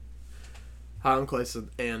Hi, I'm Clayson,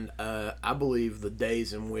 and I believe the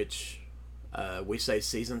days in which we say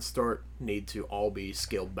seasons start need to all be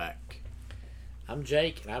scaled back. I'm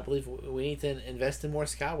Jake, and I believe we need to invest in more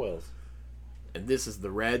sky whales. And this is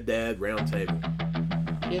the Rad Dad Roundtable.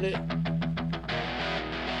 Get it?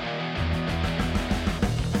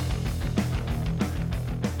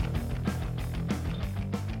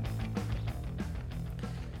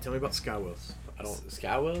 Tell me about sky whales.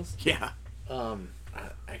 Sky whales? Yeah.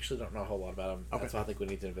 I actually don't know a whole lot about them. Okay. That's why I think we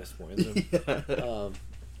need to invest more in them. Yeah.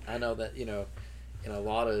 I know that, in a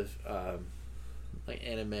lot of like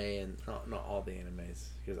anime, and not all the animes,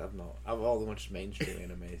 because I've only watched mainstream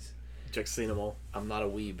animes. Jake's seen them all. I'm not a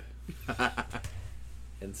weeb,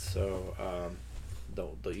 and so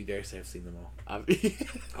don't you dare say I've seen them all. I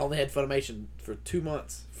only had Funimation for 2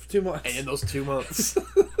 months. And in those 2 months,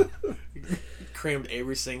 crammed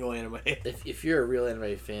every single anime. If you're a real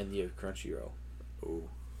anime fan, you have Crunchyroll. Ooh.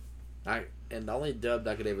 And the only dubbed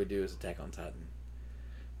I could ever do is Attack on Titan.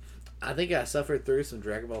 I think I suffered through some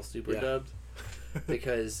Dragon Ball Super dubbed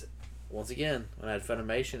because, once again, when I had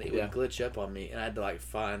Funimation, it would glitch up on me, and I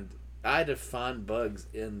had to find bugs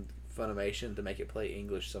in Funimation to make it play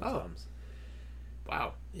English sometimes. Oh.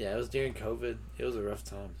 Wow. Yeah, it was during COVID. It was a rough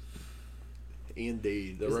time.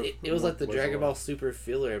 Indeed. It was like the Dragon Ball Super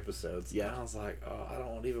filler episodes. Yeah. And I was like, I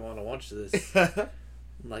don't even want to watch this.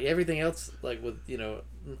 Like everything else, like with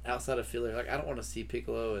outside of filler, like I don't want to see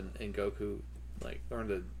Piccolo and Goku like learn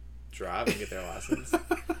to drive and get their license.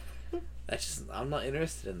 That's just, I'm not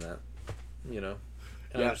interested in that.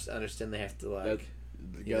 And I understand they have to like.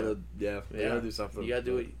 You gotta do something. You gotta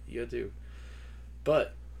do what you gotta do.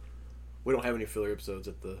 But we don't have any filler episodes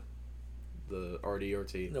at the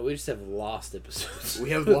RDRT. No, we just have lost episodes.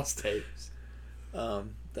 We have lost tapes.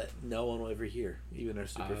 That no one will ever hear, even our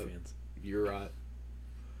super fans. You're right.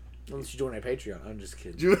 Unless you join our Patreon. I'm just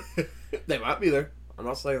kidding. They might be there. I'm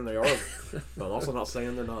not saying they are, but I'm also not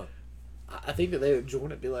saying they're not. I think that they would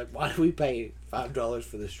join it and be like, why do we pay $5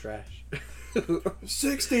 for this trash?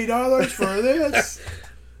 $60 for this?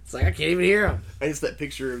 It's like, I can't even hear them. And it's that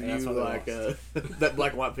picture of you, like, that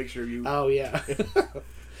black and white picture of you. Oh, yeah.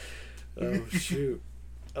 Oh, shoot.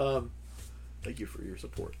 Thank you for your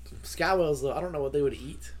support. Sky whales, though, I don't know what they would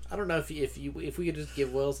eat. I don't know if we could just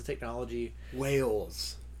give whales the technology.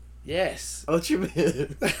 Whales. Yes. I thought you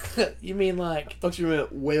meant... You mean like... I thought you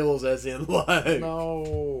meant whales as in like...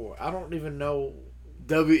 No, I don't even know...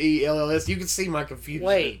 WELLS. You can see my confusion.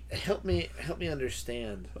 Wait, help me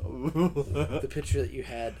understand the picture that you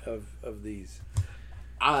had of these.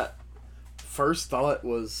 I first thought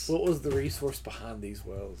was... What was the resource behind these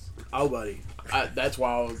whales? Oh, buddy. That's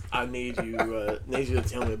why I need you to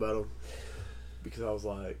tell me about them. Because I was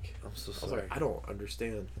like... I'm so sorry. I don't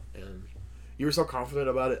understand. And you were so confident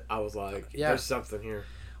about it. I was like, there's something here.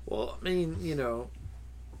 Well, I mean,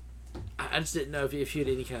 I just didn't know if you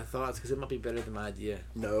had any kind of thoughts, because it might be better than my idea.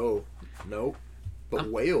 No.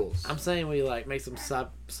 But whales. I'm saying we like make some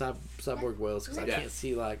cyborg whales, because I can't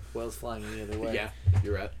see like whales flying any other way. Yeah,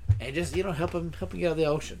 you're right. And just help them get out of the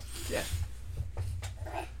ocean. Yeah.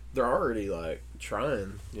 They're already like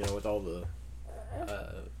trying, with all the,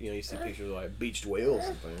 you see pictures of like beached whales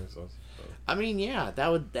and things. So. I mean, yeah,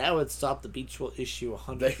 that would stop the beach whale issue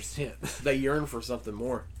 100%. They yearn for something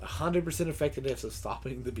more. 100% effectiveness of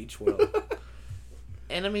stopping the beach whale.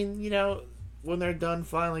 And I mean, when they're done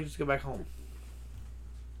flying, just go back home.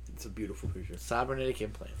 It's a beautiful picture. Cybernetic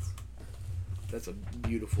implants. That's a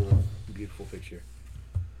beautiful, beautiful picture.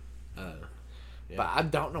 Yeah. But I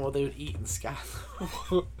don't know what they would eat in the sky.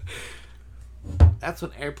 That's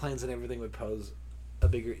when airplanes and everything would pose a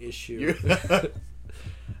bigger issue.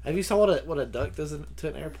 Have you saw what a duck does to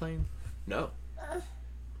an airplane? No.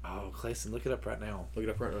 Oh, Clayson, look it up right now. Look it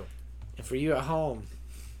up right now. And for you at home,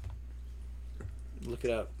 look it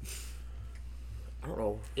up. I don't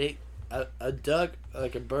know. A duck,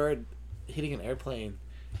 like a bird, hitting an airplane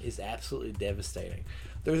is absolutely devastating.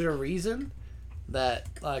 There's a reason that,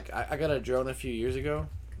 like, I got a drone a few years ago,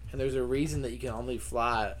 and there's a reason that you can only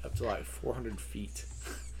fly up to like 400 feet.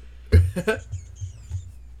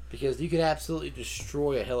 Because you could absolutely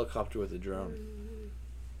destroy a helicopter with a drone.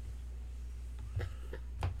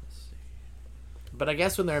 But I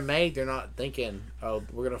guess when they're made, they're not thinking, oh,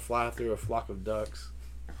 we're going to fly through a flock of ducks.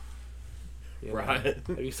 Right.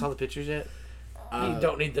 Have you saw the pictures yet? You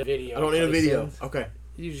don't need the video. I don't need a video. Okay.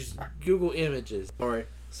 You just Google images.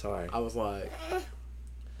 Sorry. I was like...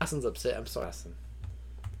 Jason's upset. I'm sorry, Jason.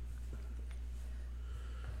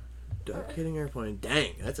 Duck hitting airplane.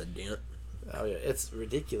 Dang, that's a dent. Oh, yeah. It's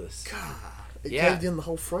ridiculous. God. It caved in the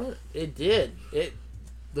whole front. It did.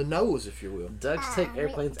 The nose, if you will. Ducks take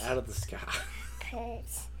airplanes out of the sky.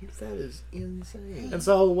 That is insane. And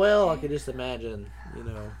so, well, I could just imagine,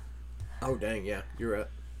 Oh, dang, yeah. You're right.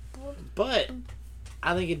 But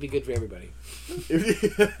I think it'd be good for everybody.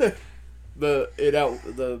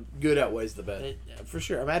 The good outweighs the bad. For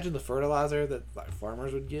sure. Imagine the fertilizer that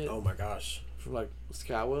farmers would get. Oh my gosh. From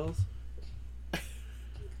sky whales.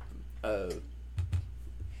 Can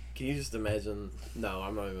you just imagine? No,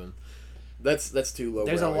 I'm not even. That's too low.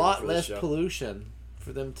 There's a lot less pollution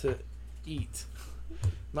for them to eat,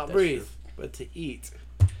 not that's breathe, true. But to eat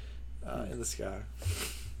in the sky.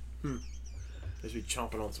 They should be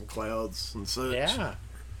chomping on some clouds and such. Yeah.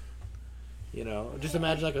 Just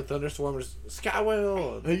imagine a thunderstorm, just sky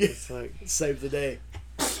whale. It's save the day.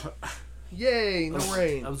 Yay! No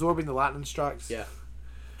rain. Absorbing the lightning strikes. Yeah.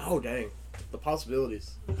 Oh dang, the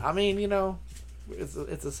possibilities. I mean, it's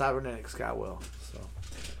a cybernetic sky whale. So.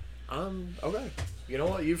 Okay. You know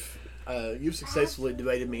what? You've successfully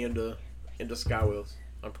debated me into sky whales.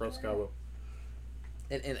 I'm pro sky whale.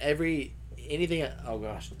 And anything. Oh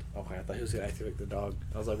gosh. Okay, I thought he was gonna activate the dog.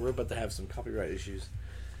 I was like, we're about to have some copyright issues.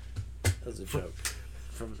 That was a joke.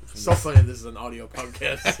 From so funny. This is an audio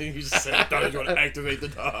podcast. You just said I thought I was going to activate the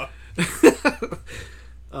dog.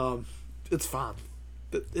 It's fine.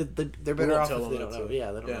 They're better off if they don't know.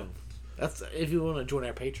 Yeah, they don't know. That's if you want to join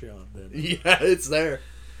our Patreon. Then it's there.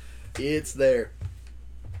 It's there.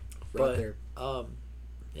 Right there.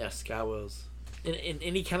 Yeah, sky whales. In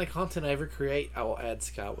any kind of content I ever create, I will add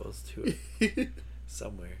sky whales to it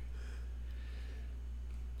somewhere.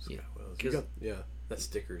 Sky whales. Yeah, that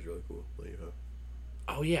sticker is really cool.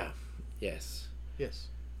 Oh yeah, yes.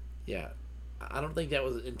 Yeah, I don't think that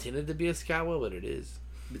was intended to be a sky whale, but it is.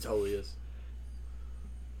 It totally is.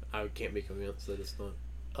 I can't be convinced that it's not.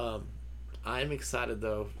 I'm excited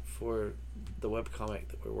though for the webcomic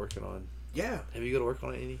that we're working on. Yeah. Have you got to work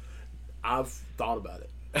on it any? I've thought about it.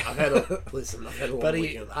 I've had a long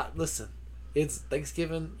weekend. Listen, it's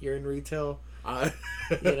Thanksgiving. You're in retail.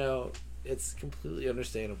 It's completely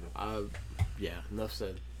understandable. Yeah, enough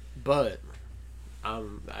said. But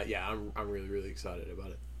I'm really, really excited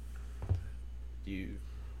about it.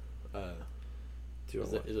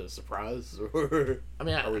 Is it a surprise? Or I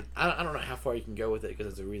mean, I don't know how far you can go with it because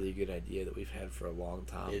it's a really good idea that we've had for a long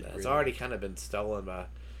time. It's really already kind of been stolen by,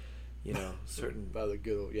 certain by the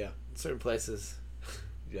good old, certain places.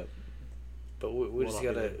 Yep. But we just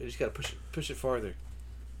gotta push it farther.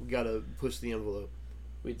 We gotta push the envelope.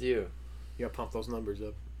 We do. You gotta pump those numbers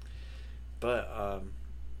up. But I'm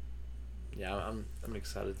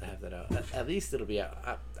excited to have that out. At least it'll be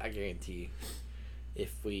out. I guarantee.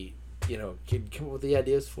 If we can come up with the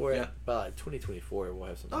ideas for it by 2024, we'll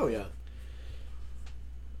have something. Oh yeah.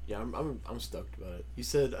 Yeah, I'm stoked about it. You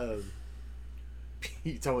said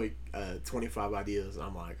you told me 25 ideas.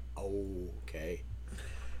 I'm like, okay.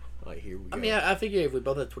 Here we go. I mean, I figure if we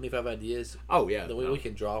both have 25 ideas, then we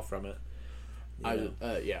can draw from it.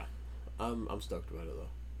 I'm stoked about it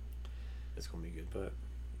though. It's gonna be good, but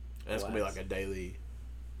it's gonna be like a daily.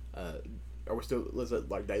 Are we still? Is it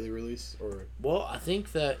like daily release or? Well, I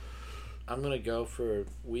think that I'm gonna go for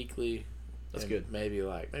weekly. That's good. Maybe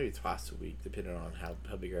twice a week, depending on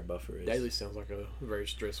how big our buffer is. Daily sounds like a very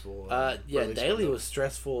stressful. Daily was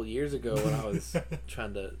stressful years ago when I was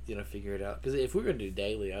trying to figure it out. Because if we were gonna do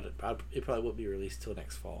daily, it probably wouldn't be released till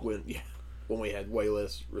next fall. When we had way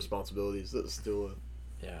less responsibilities, that's still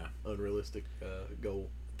a unrealistic goal.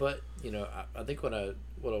 But I think what I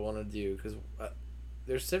want to do, because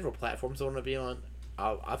there's several platforms I want to be on.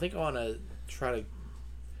 I think I want to try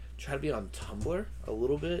to be on Tumblr a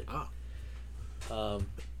little bit.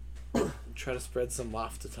 Try to spread some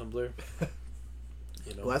life to Tumblr.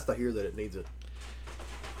 Last I hear that it needs it.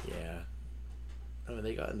 Yeah, I mean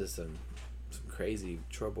they got into some crazy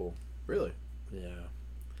trouble. Really? Yeah.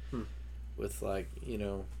 With I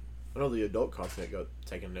know the adult content got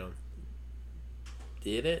taken down.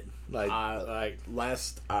 Did it?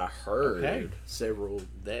 Last I heard several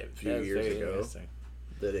few years ago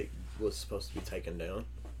that it was supposed to be taken down.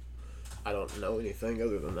 I don't know anything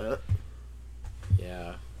other than that.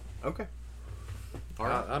 Yeah. Okay. All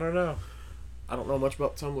right. I don't know. I don't know much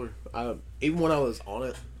about Tumblr. Even when I was on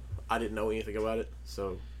it, I didn't know anything about it.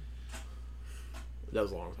 So that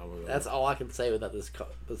was a long time ago. That's all I can say without this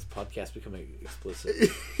podcast becoming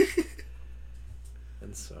explicit.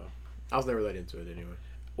 And so I was never that into it anyway.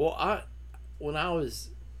 Well, when I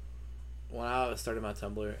started my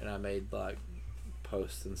Tumblr and I made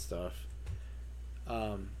posts and stuff,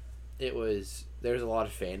 there's a lot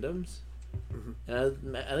of fandoms. Mm-hmm.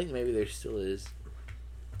 And I think maybe there still is.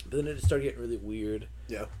 But then it just started getting really weird.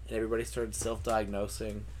 Yeah. And everybody started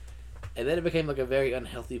self-diagnosing. And then it became a very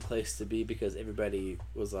unhealthy place to be because everybody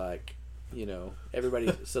was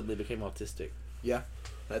everybody suddenly became autistic. Yeah,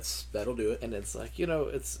 that'll do it. And it's like,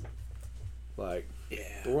 it's like,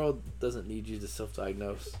 Yeah. the world doesn't need you to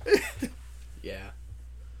self-diagnose. Yeah.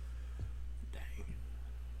 Dang.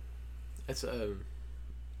 It's I don't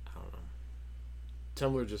know.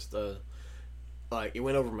 Tumblr just like, it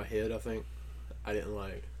went over my head. I think I didn't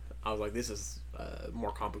like. I was like, this is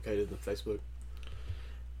more complicated than Facebook.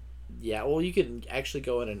 Yeah, well, you can actually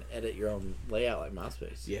go in and edit your own layout like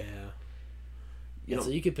MySpace. Yeah. So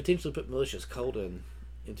you could potentially put malicious code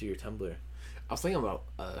into your Tumblr. I was thinking about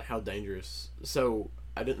how dangerous. So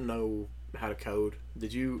I didn't know how to code.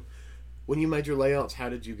 Did you? When you made your layouts, how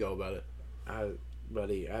did you go about it? I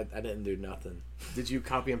didn't do nothing. Did you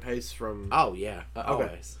copy and paste from? Oh yeah, okay.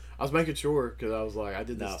 Always. I was making sure because I was like, I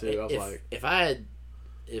did this too. I was like, if I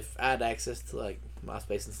had access to like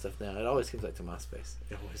MySpace and stuff now, it always comes back to MySpace.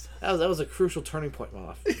 it always does. That was a crucial turning point in my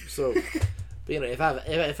life. So, but, if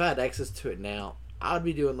I had access to it now, I would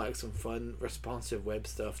be doing like some fun responsive web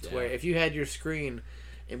stuff to where if you had your screen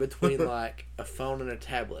in between like a phone and a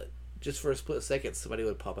tablet, just for a split second, somebody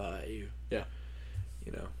would pop out at you. Yeah.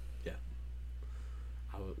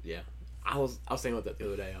 Yeah. I was thinking about that the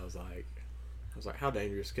other day. I was like, how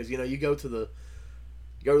dangerous? Because you go to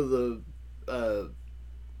the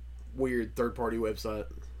weird third party website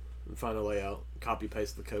and find a layout, copy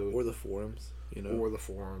paste the code, Or the forums.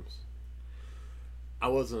 I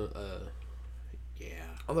wasn't. Yeah.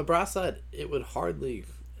 On the bright side, it would hardly.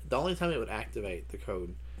 The only time it would activate the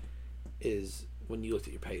code is when you looked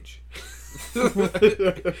at your page.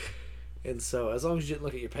 And so, as long as you didn't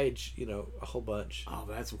look at your page, a whole bunch. Oh,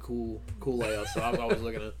 but I had some cool layouts. So I was always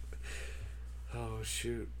looking at. Oh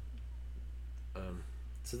shoot.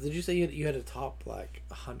 So did you say you had a top like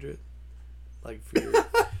 100, like for your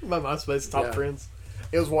my MySpace top friends?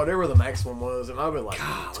 It was whatever the maximum was, and I've been like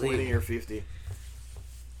 20 or 50.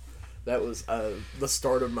 That was the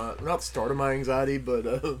start of my not the start of my anxiety, but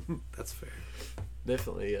that's fair.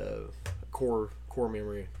 Definitely core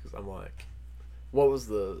memory, because I'm like, what was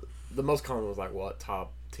the most common was like what,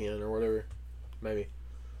 top 10 or whatever, maybe.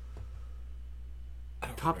 I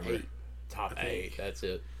don't Top remember. 8. Top 8. That's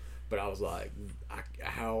it. But I was like, I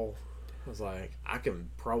can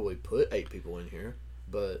probably put 8 people in here,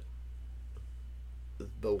 but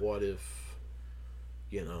what if,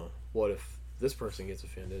 what if this person gets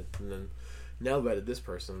offended, and then now that it's this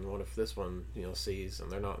person, what if this one sees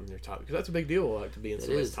and they're not in their top, because that's a big deal, like to be in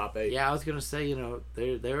somebody's top 8. Yeah, I was gonna say,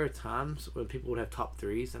 there are times when people would have top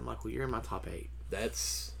 3s, and I'm like, well, you're in my top 8.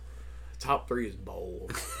 That's top 3 is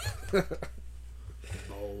bold.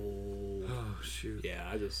 Bold. Oh shoot.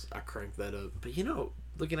 Yeah, I cranked that up. But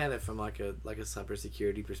looking at it from like a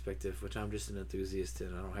cybersecurity perspective, which I'm just an enthusiast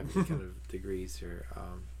in, I don't have any kind of degrees or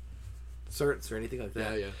certs or anything like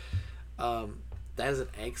that. Yeah. That is an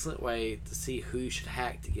excellent way to see who you should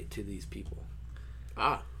hack to get to these people.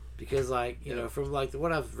 Because from like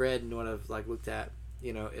what I've read and what I've like looked at,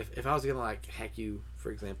 if I was gonna like hack you,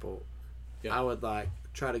 for example, I would like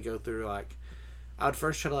try to go through like, I would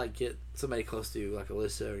first try to like get somebody close to you, like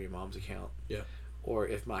Alyssa or your mom's account. Yeah. Or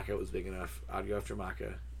if Micah was big enough, I'd go after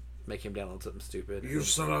Micah, make him download something stupid. You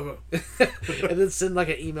son of a. And then send like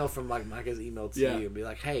an email from like Micah's email to you and be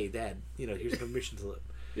like, hey, Dad, here's a permission slip.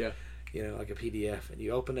 Yeah. Like a PDF, and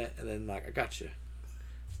you open it, and then like, I got you.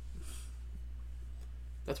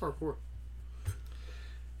 That's hardcore.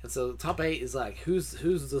 And so top 8 is like, who's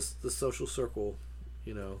the social circle,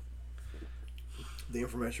 The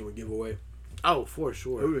information we give away. Oh, for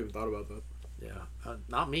sure. Who even thought about that? Yeah,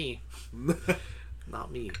 not me.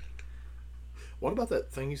 Not me. What about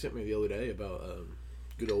that thing you sent me the other day about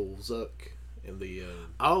good old Zuck and the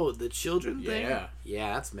the children thing?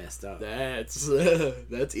 Yeah, that's messed up. That's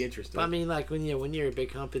interesting. But I mean, like when you're a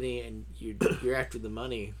big company and you're after the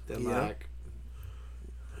money, then like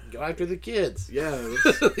go after the kids. Yeah.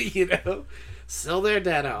 Sell their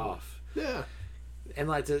data off. Yeah. And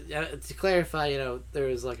like to clarify, there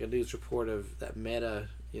was like a news report of that Meta,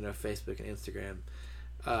 Facebook and Instagram,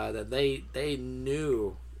 that they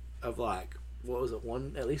knew of like, what was it,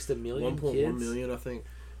 at least 1 million 1.1 million, I think.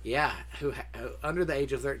 Yeah, who under the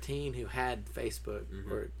age of 13 who had Facebook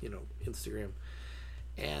or Instagram,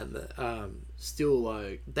 and still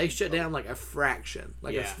like they shut down like a fraction,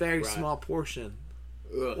 like a very small portion.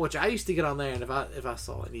 Ugh. Which I used to get on there, and if I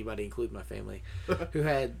saw anybody, including my family, who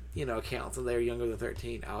had accounts and they were younger than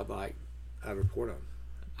 13, I'd report them.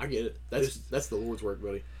 I get it. That's the Lord's work,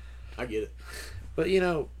 buddy. I get it. But they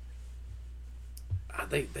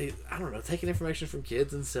I don't know, taking information from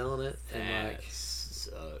kids and selling it, and like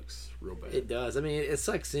sucks real bad. It does. I mean, it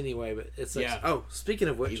sucks anyway, but it sucks. Yeah. Oh, speaking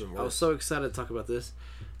of which, I was so excited to talk about this.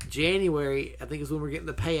 January, I think, is when we're getting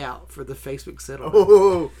the payout for the Facebook settlement.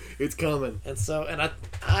 Oh, it's coming. And so, and I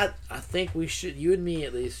think we should, you and me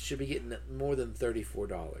at least, should be getting more than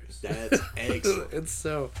 $34. That's excellent. And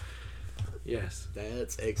so, yes.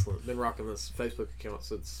 That's excellent. Been rocking this Facebook account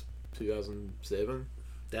since 2007.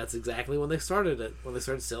 That's exactly when they started it. When they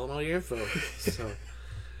started selling all your info. So,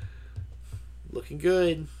 looking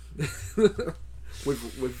good.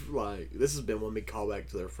 We've like, this has been one big callback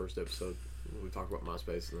to their first episode. We talked about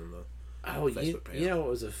MySpace and then the Facebook payout. You know what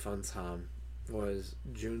was a fun time was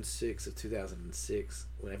June 6th of 2006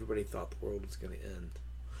 when everybody thought the world was going to end.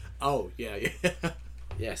 Oh, yeah.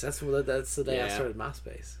 Yes, that's the day I started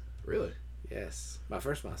MySpace. Really? Yes. My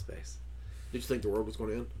first MySpace. Did you think the world was going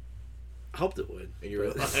to end? I hoped it would. And you were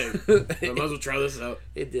like, I might as well try this out.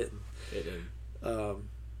 It didn't. It didn't.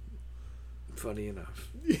 Funny enough.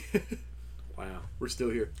 Wow. We're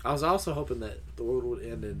still here. I was also hoping that the world would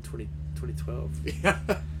end in 2012. Yeah.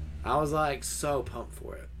 I was like so pumped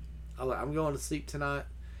for it. I was like, I'm going to sleep tonight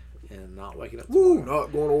and not waking up tomorrow. Woo,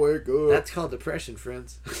 not going to wake up. That's called depression,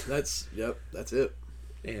 friends. That's it.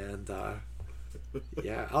 And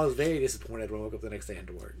yeah, I was very disappointed when I woke up the next day and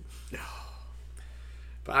had to work.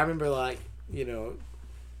 But I remember, like, you know,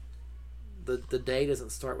 the day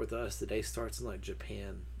doesn't start with us. The day starts in like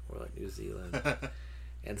Japan or like New Zealand.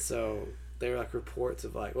 And so there were like reports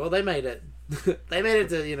of like, well, they made it. They made it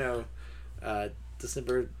to, you know,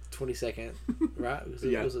 December 22nd, right?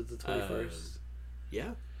 Was it the 21st?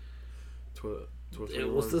 Yeah. It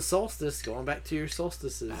was the solstice. Going back to your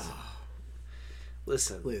solstices.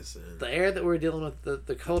 Listen. The air that we're dealing with,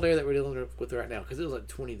 the cold air that we're dealing with right now, because it was like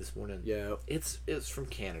 20 this morning. Yeah. It's from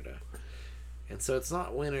Canada, and so it's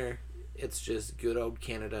not winter. It's just good old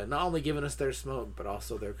Canada, not only giving us their smoke, but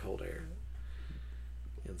also their cold air.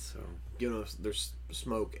 And so giving us their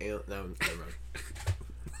smoke and no, never mind.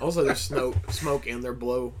 Also, there's smoke and their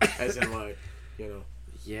blow, as in like, you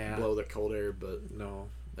know, blow the cold air. But no,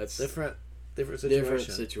 that's different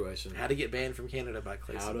situation. How to get banned from Canada by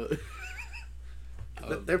Clayson.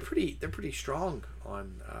 They're pretty strong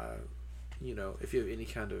on, you know, if you have any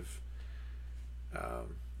kind of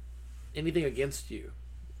anything against you.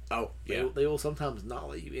 Oh yeah, they will sometimes not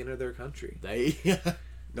let you enter their country.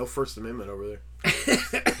 No First Amendment over there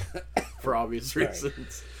for obvious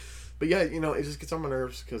reasons. But yeah, you know, it just gets on my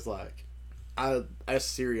nerves because like I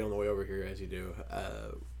asked Siri on the way over here, as you do,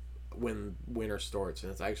 when winter starts,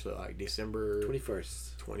 and it's actually like December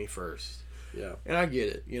 21st. Yeah, and I get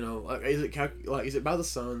it. You know, like is it by the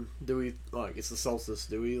sun? Do we like it's the solstice?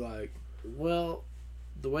 Do we like? Well,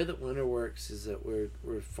 the way that winter works is that we're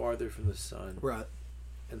farther from the sun, right?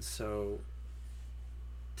 And so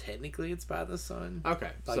technically, it's by the sun.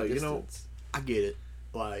 Okay, so distance. You know, I get it.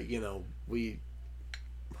 Like, you know,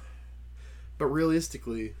 but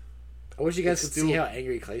realistically, I wish you guys could see how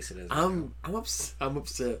angry Clayson is. I'm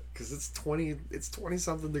upset because it's 20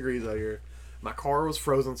 something degrees out here. My car was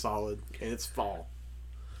frozen solid, and it's fall.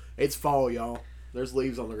 It's fall, y'all. There's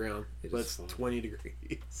leaves on the ground, but it's 20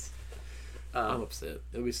 degrees. I'm upset.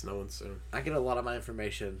 It'll be snowing soon. I get a lot of my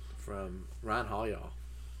information from Ryan Hall, y'all,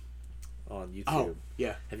 on YouTube. Oh,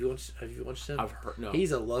 yeah. Have you watched him? I've heard. No.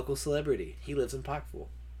 He's a local celebrity. He lives in Pikeville.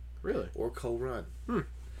 Really? Or Coal Run.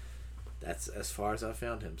 That's as far as I've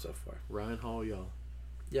found him so far. Ryan Hall, y'all.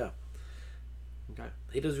 Yeah. Okay.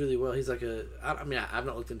 He does really well. He's like I mean, I've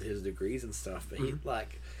not looked into his degrees and stuff, but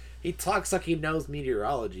he talks like he knows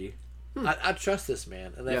meteorology. I trust this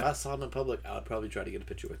man, and if I saw him in public, I would probably try to get a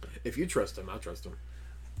picture with him. If you trust him, I trust him.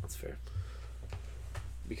 That's fair.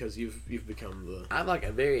 Because you've become the. I have like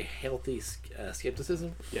a very healthy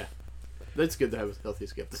skepticism. Yeah, that's good to have a healthy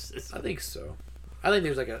skepticism. I think so. I think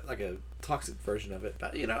there's like a toxic version of it,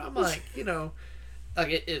 but you know, I'm like, you know,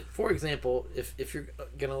 like for example, if you're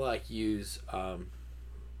gonna like use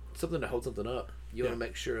something to hold something up, you want to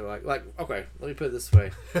make sure like okay, let me put it this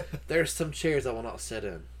way: there's some chairs I will not sit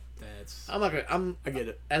in. I get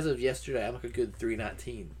it. As of yesterday, I'm like a good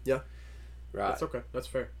 319. Yeah, right. That's okay. That's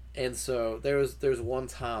fair. And so there's one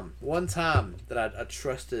time that I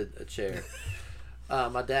trusted a chair.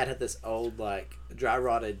 My dad had this old like dry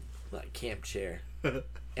rotted like camp chair,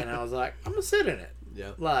 and I was like, I'm gonna sit in it.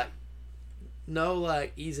 Yeah. Like, no,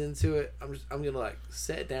 like ease into it. I'm gonna like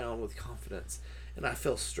sit down with confidence, and I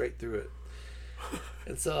fell straight through it.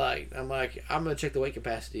 And so I'm gonna check the weight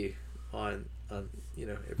capacity on you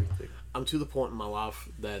know everything. I'm to the point in my life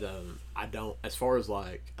that I don't, as far as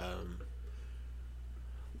like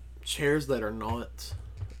chairs that are not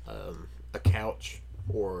a couch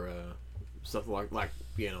or something like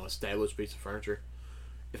you know established piece of furniture.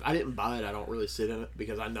 If I didn't buy it, I don't really sit in it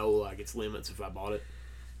because I know like it's limits if I bought it.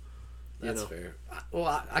 That's fair.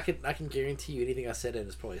 Well, I can guarantee you anything I sit in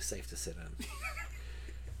is probably safe to sit in.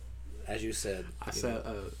 As you said.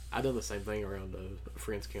 I done the same thing around a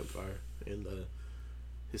friend's campfire, and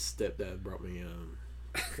his stepdad brought me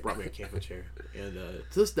a camping chair, and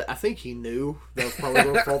I think he knew that I was probably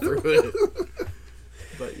going to fall through it.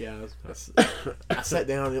 But yeah, I sat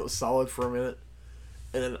down and it was solid for a minute,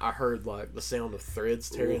 and then I heard like the sound of threads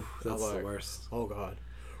tearing. That's the worst. Oh God.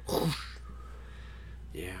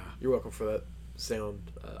 Yeah. You're welcome for that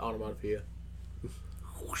sound, onomatopoeia.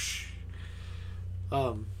 Whoosh.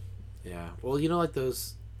 Yeah. Well, like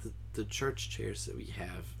the church chairs that we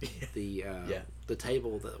have, the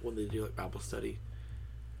table that when they do like Bible study.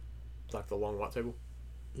 Like the long white table.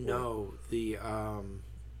 No, the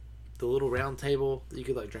little round table that you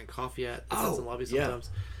could like drink coffee at. That sits in the lobby sometimes.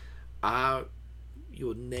 Yeah. You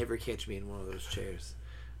would never catch me in one of those chairs.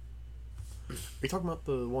 Are you talking about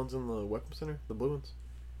the ones in the Welcome Center, the blue ones?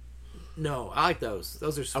 No, I like those.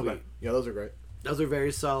 Those are sweet. Okay. Yeah, those are great. Those are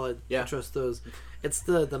very solid. Yeah. I trust those. It's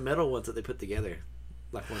the metal ones that they put together.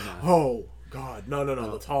 Like one night. Oh, God. No.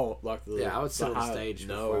 The tall, like the... Yeah, I would sit on the stage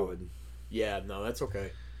before I would... Yeah, no, that's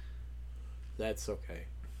okay. That's okay.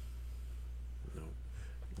 No.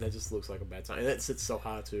 That just looks like a bad time. And that sits so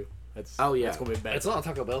high, too. That's going to be a bad It's not a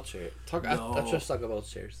Taco Bell chair. No. I trust Taco Bell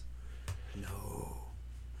chairs. No.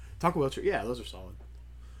 Taco Bell chair, yeah, those are solid.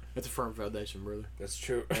 That's a firm foundation, brother. That's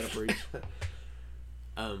true. And a breach.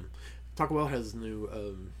 Taco Bell has new...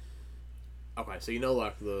 okay, so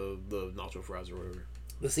like the nacho fries or whatever.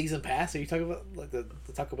 The season pass? Are you talking about like the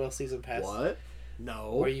Taco Bell season pass? What?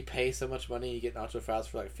 No. Where you pay so much money and you get nacho fries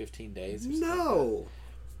for like 15 days? Or no.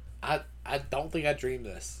 Like I don't think I dreamed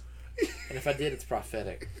this. And if I did, it's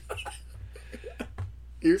prophetic.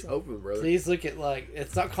 Here's hoping, brother. Please look at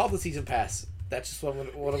it's not called the season pass. That's just what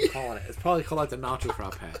I'm calling it. It's probably called like the nacho fry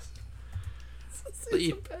pass. But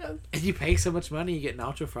you pay so much money, you get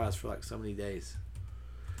nacho fries for like so many days.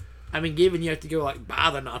 I mean, given you have to go like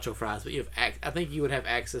buy the nacho fries, but I think you would have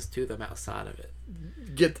access to them outside of it.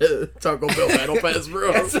 Get the Taco Bell Battle Pass,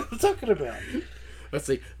 bro. That's what I'm talking about. Let's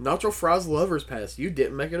see, nacho fries lovers pass. You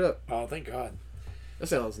didn't make it up. Oh, thank God. That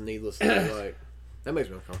sounds needless. Like that makes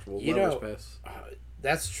me uncomfortable. Lovers pass.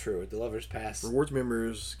 That's true. The lovers pass. Rewards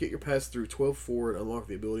members get your pass through 12/4 and unlock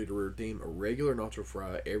the ability to redeem a regular nacho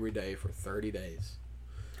fry every day for 30 days.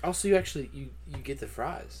 Also, you actually you get the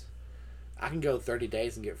fries. I can go 30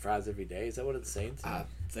 days and get fries every day. Is that what it's saying? I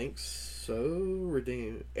think so.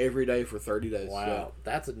 Redeem every day for 30 days. Wow, yeah.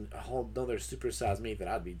 That's a whole another supersized meat that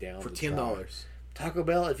I'd be down for to $10. try. Taco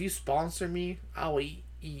Bell, if you sponsor me, I will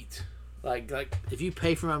eat. Like if you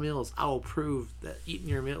pay for my meals, I will prove that eating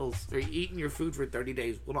your meals or eating your food for 30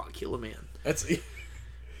 days will not kill a man. That's and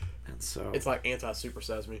so it's like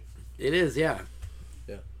anti-supersize me. It is, yeah.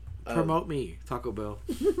 Yeah. Promote me, Taco Bell.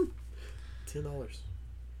 $10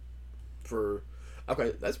 for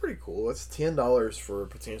that's pretty cool. That's $10 for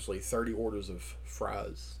potentially 30 orders of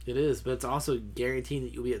fries. It is, but it's also guaranteeing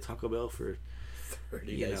that you'll be at Taco Bell for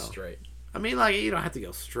 30 days straight. I mean, like, you don't have to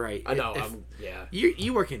go straight. I know.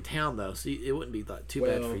 You work in town though, so it wouldn't be like too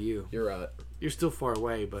bad for you. You're right. You're still far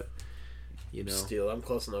away, but still, I'm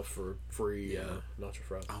close enough for free nacho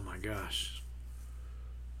fries. Oh my gosh,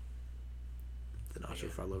 the nacho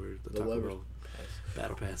fry lovers, the Taco Bell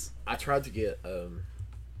Battle Pass. I tried to get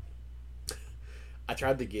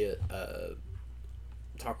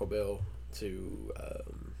Taco Bell to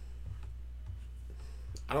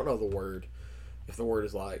I don't know the word. If the word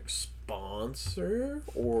is like sponsor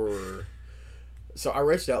or... So I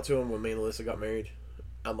reached out to him when me and Alyssa got married.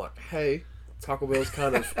 I'm like, hey, Taco Bell's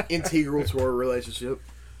kind of integral to our relationship.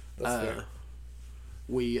 That's fair.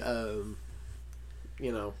 We had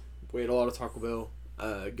a lot of Taco Bell.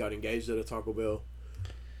 Got engaged at a Taco Bell.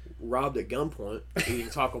 Robbed at gunpoint eating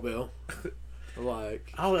Taco Bell.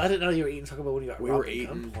 Like, I didn't know you were eating Taco Bell when you got robbed at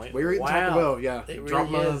gunpoint. We were eating Taco Bell, yeah. It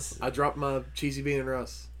really is. I dropped my cheesy bean and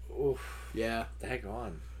rice. Oof. Yeah. Dang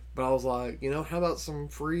on. But I was like, how about some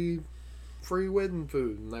free wedding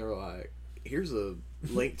food? And they were like, here's a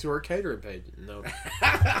link to our catering page. No.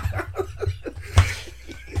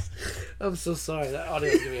 I'm so sorry. That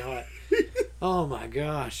audio's going to be hot. Oh my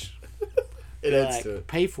gosh. It adds to it.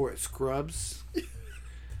 Pay for it, scrubs.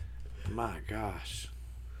 My gosh.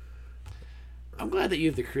 I'm glad that you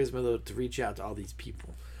have the charisma, though, to reach out to all these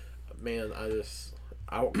people. Man, I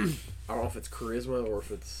don't know if it's charisma or if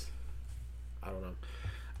it's... I don't know.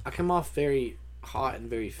 I come off very hot and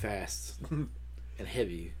very fast and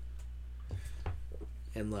heavy.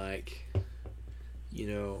 And I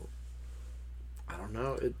don't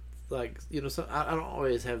know. It's like, so I don't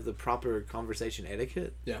always have the proper conversation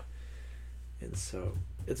etiquette. Yeah. And so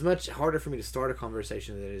It's much harder for me to start a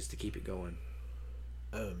conversation than it is to keep it going.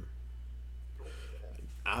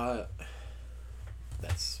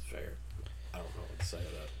 That's fair. I don't know what to say to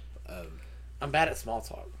that. I'm bad at small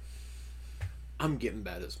talk. I'm getting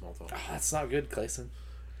bad at small talk. Oh, that's not good, Clayson.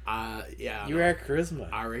 Yeah. You're at charisma.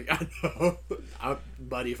 I know.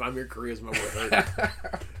 Buddy, if I'm your charisma, we're hurting.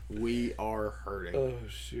 We are hurting. Oh,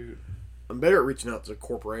 shoot. I'm better at reaching out to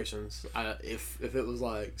corporations. If it was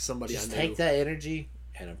like somebody Just I knew. take that energy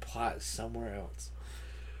and apply it somewhere else.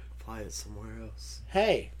 Apply it somewhere else.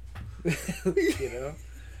 Hey. You know?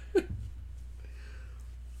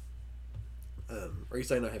 Are you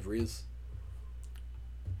saying I have Riz?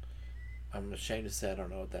 I'm ashamed to say I don't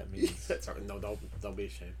know what that means. That's all right. No, don't be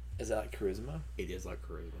ashamed. Is that like charisma? It is like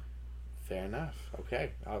charisma. Fair enough.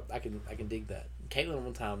 Okay, I can dig that. Caitlin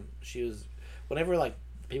one time, she was, whenever like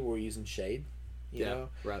people were using shade, you know,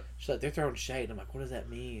 right? She's like, they're throwing shade. I'm like, what does that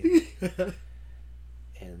mean?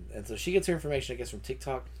 and so she gets her information, I guess, from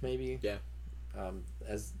TikTok, maybe. Yeah.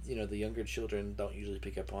 As you know, the younger children don't usually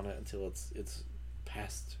pick up on it until it's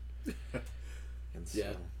past. And so,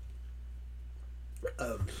 yeah.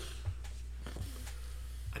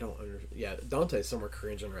 I don't understand. Yeah, Dante's somewhere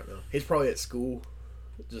cringing right now. He's probably at school,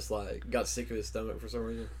 just like got sick of his stomach for some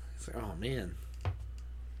reason. It's like, oh man,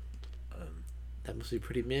 that must be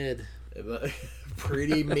pretty mid.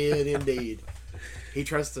 Pretty mid indeed. He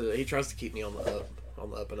tries to keep me on the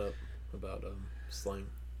up and up about slang.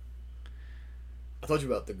 I told you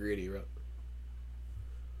about the gritty, right?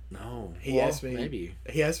 No. He asked me. Maybe.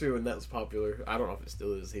 He asked me when that was popular. I don't know if it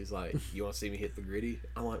still is. He's like, "You want to see me hit the gritty?"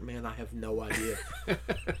 I'm like, "Man, I have no idea."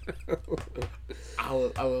 I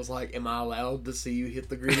was like, "Am I allowed to see you hit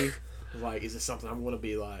the gritty? Like, is this something I'm going to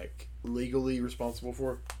be like legally responsible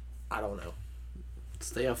for?" I don't know.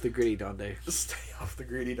 Stay off the gritty, Dante. Stay off the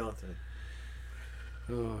gritty, Dante.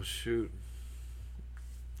 Oh shoot.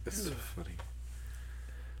 This is so funny.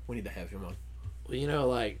 We need to have him on. Well, you know,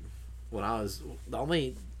 like when I was the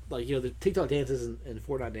only. Like, you know, the TikTok dances and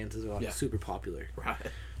Fortnite dances are like super popular. Right.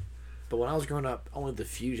 But when I was growing up, only the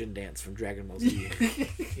fusion dance from Dragon Ball Z,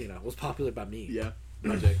 you know, was popular by me. Yeah.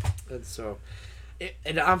 Magic. And so,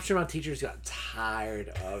 and I'm sure my teachers got tired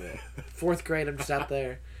of it. 4th grade, I'm just out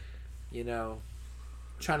there, you know,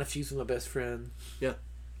 trying to fuse with my best friend. Yeah.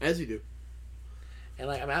 As you do. And,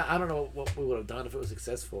 like, I mean, I don't know what we would have done if it was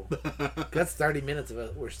successful. That's 30 minutes of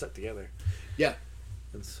it. We're stuck together. Yeah.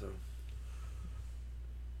 And so...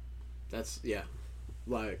 That's, yeah.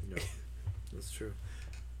 Like, no, that's true.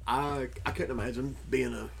 I couldn't imagine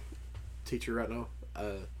being a teacher right now.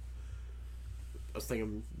 I was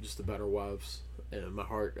thinking just about our wives, and my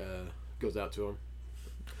heart goes out to them.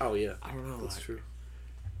 Oh yeah, I don't know. That's like, true.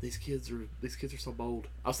 These kids are so bold.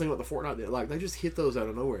 I was thinking about the Fortnite. Like they just hit those out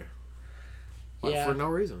of nowhere. Like, yeah, for no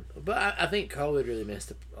reason. But I think COVID really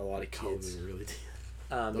messed up a lot of kids. COVID really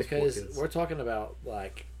did. Because we're talking about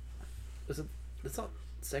like, it's not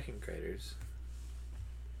 2nd graders.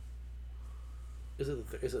 Is it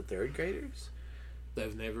 3rd graders?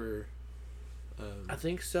 They've never. I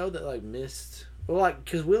think so. That like missed. Well, like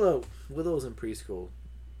because Willow was in preschool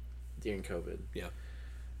during COVID. Yeah.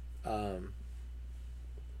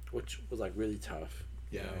 Which was like really tough.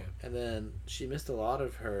 Yeah, you know? And then she missed a lot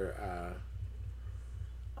of her.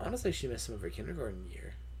 Honestly, she missed some of her kindergarten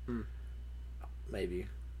year. Maybe.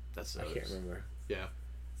 I can't remember. Yeah.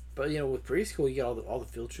 But you know, with preschool, you get all the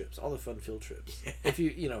field trips, all the fun field trips. Yeah. If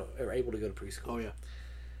you know are able to go to preschool. Oh yeah.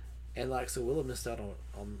 And like so, Willow missed out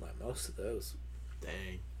on like most of those.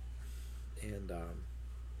 Dang. And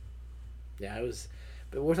yeah, it was.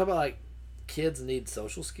 But we're talking about like kids need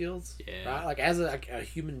social skills. Yeah. Right. Like as a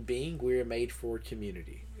human being, we're made for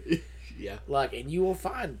community. Yeah. Like, and you will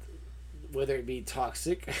find whether it be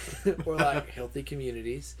toxic or like healthy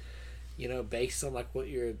communities. You know, based on like who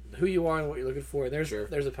you are and what you're looking for. And there's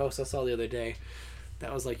a post I saw the other day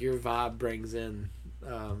that was like your vibe brings in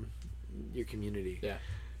your community. Yeah.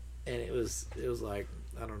 And it was like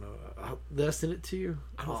I don't know. Did I send it to you?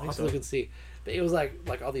 I don't think I'll have so. to look and see. But it was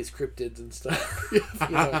like all these cryptids and stuff. You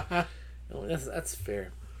know, that's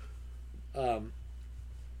fair. But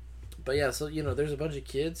yeah, so you know, there's a bunch of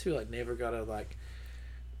kids who like never got to like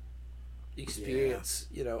experience,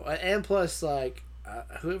 you know, and plus like.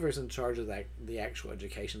 Whoever's in charge of the actual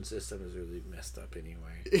education system is really messed up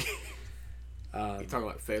anyway. You talking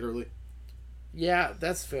about federally? Yeah,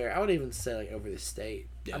 that's fair. I would even say like over the state.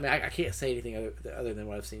 Yeah. I mean, I can't say anything other than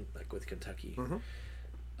what I've seen like with Kentucky. Mm-hmm.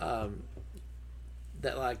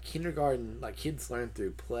 That like kindergarten, like kids learn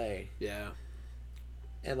through play. Yeah.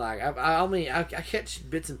 And like I catch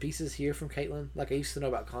bits and pieces here from Caitlin. Like I used to know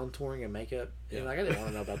about contouring and makeup, and like I didn't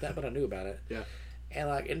want to know about that, but I knew about it. Yeah.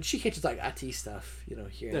 And she catches like IT stuff,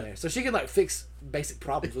 here and there. So she can like fix basic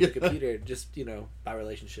problems with the computer just, by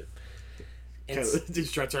relationship.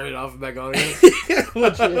 Just try to turn it off and back on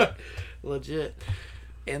again. Legit.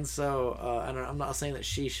 And so, I'm not saying that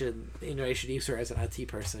she should, I should use her as an IT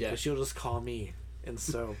person, because she'll just call me. And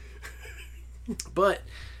so, but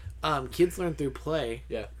kids learn through play,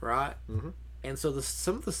 right? Mm-hmm. And so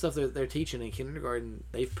some of the stuff that they're teaching in kindergarten,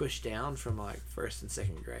 they've pushed down from like first and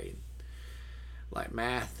second grade, like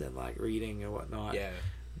math and like reading and whatnot. Yeah.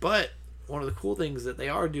 But one of the cool things that they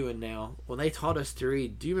are doing now, when they taught us to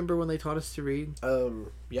read, do you remember when they taught us to read?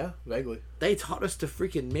 Yeah, vaguely. They taught us to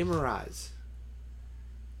freaking memorize.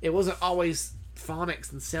 It wasn't always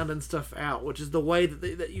phonics and sounding stuff out, which is the way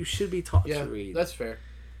that you should be taught to read. That's fair.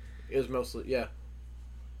 It was mostly, like,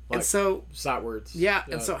 and so sight words. Yeah,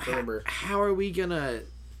 and so how are we gonna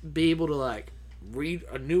be able to like read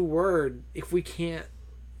a new word if we can't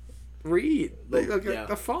read the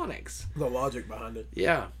phonics, the logic behind it?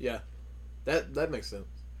 Yeah, that makes sense.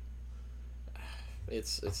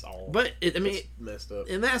 It's all, but it's messed up.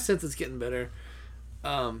 In that sense, it's getting better.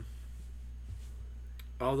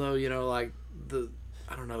 Although, like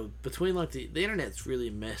I don't know, between like the internet's really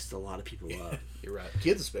messed a lot of people up. You're right.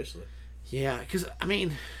 Kids especially. Yeah, because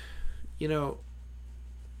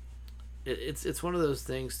it's one of those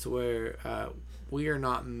things to where we are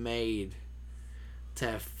not made to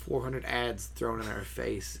have 400 ads thrown in our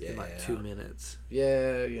face in like 2 minutes.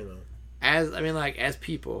 Yeah, As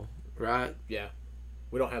people, right? Yeah.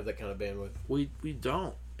 We don't have that kind of bandwidth. We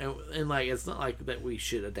don't. And like, it's not like that we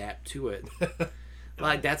should adapt to it.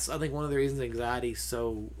 Like, that's, I think, one of the reasons anxiety is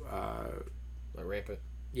so like rampant.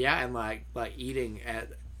 Yeah, and like eating at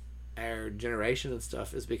our generation and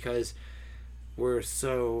stuff is because we're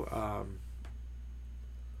so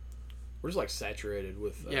we're just like saturated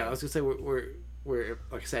with I was gonna say we're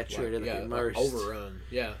like saturated, like immersed, like overrun.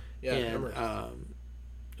 And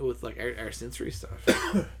with like our sensory stuff.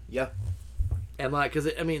 Yeah. And like, because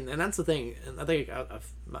and that's the thing, and I think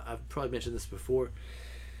I've probably mentioned this before,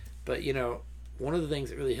 but one of the things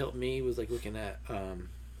that really helped me was like looking at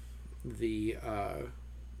the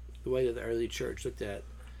way that the early church looked at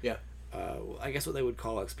I guess what they would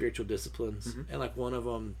call like spiritual disciplines. Mm-hmm. And like one of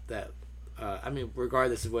them that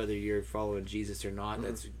regardless of whether you're following Jesus or not,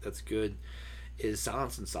 mm-hmm. that's good, is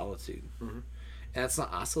silence and solitude. Mm-hmm. And that's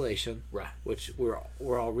not isolation, right? Which we're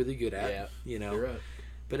all really good at. You're right.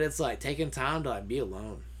 But it's like taking time to like be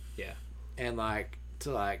alone. Yeah. And like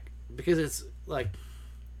to like, because it's like,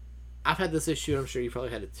 I've had this issue, I'm sure you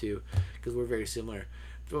probably had it too, because we're very similar.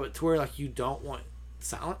 But to where like you don't want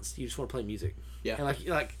silence, you just want to play music. Yeah.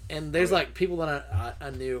 And and there's like people that I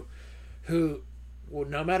knew who, well,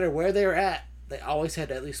 no matter where they were at, they always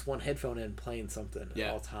had at least one headphone in playing something at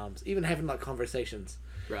all times, even having like conversations.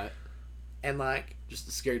 Right. And like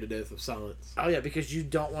just scared to death of silence. Oh yeah, because you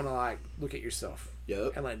don't want to like look at yourself.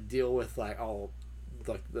 Yep. And like deal with like all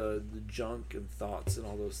like the junk and thoughts and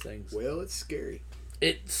all those things. Well, it's scary.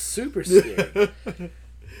 It's super scary.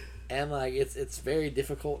 And like it's very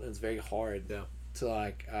difficult and it's very hard to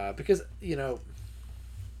like because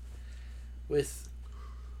with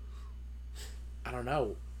I don't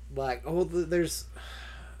know, like there's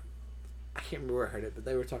I can't remember where I heard it, but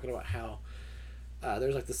they were talking about how there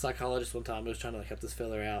was like the psychologist one time who was trying to like help this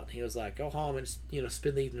fella out, and he was like, go home and just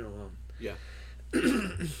spend the evening alone. Yeah.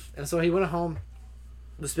 And so he went home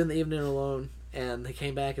to spend the evening alone, and he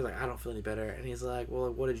came back and like, I don't feel any better. And he's like,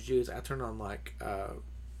 well, what did you do? He's like, I turned on like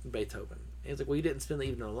Beethoven. And he's like, well, you didn't spend the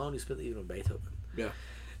evening alone, you spent the evening with Beethoven. Yeah.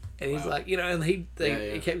 And he's like, and he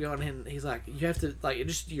kept going, and he's like, you have to like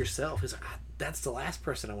just yourself. He's like, that's the last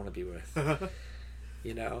person I want to be with.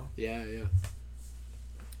 Yeah, yeah.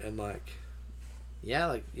 And like, yeah,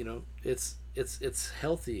 like it's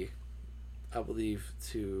healthy, I believe,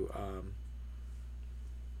 to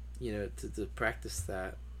to practice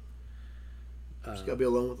that. Just gotta be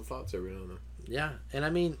alone with the thoughts every now and then. Yeah, and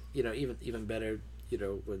I mean, even better,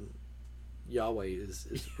 when Yahweh is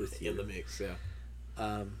with you in the mix. Yeah.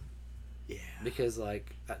 Yeah. Because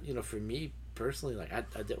like for me personally, like I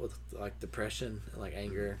dealt with like depression and like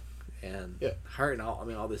anger and hurt and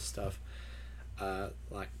all this stuff.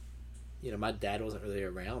 Like, my dad wasn't really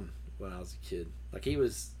around when I was a kid. Like he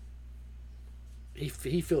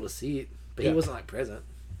filled a seat, but he wasn't like present,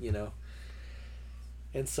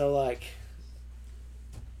 And so like,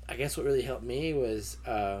 I guess what really helped me was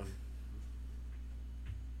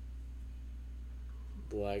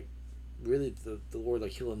like really the Lord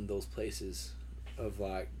like healing those places of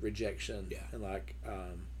like rejection and like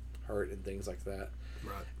hurt and things like that.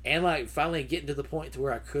 Right. And like finally getting to the point to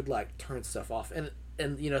where I could like turn stuff off, and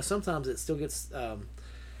sometimes it still gets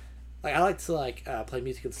Like, I like to, like, play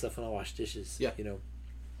music and stuff when I wash dishes. Yeah. You know?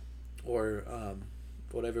 Or,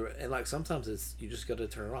 whatever. And, like, sometimes it's, you just gotta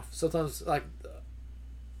turn it off. Sometimes, like,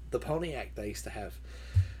 the Pony Act that I used to have.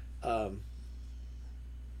 Are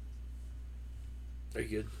you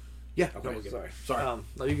good? Yeah. Okay, No, we're good. sorry. Sorry.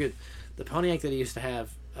 No, you're good. The Pony Act that I used to have,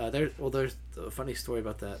 there's a funny story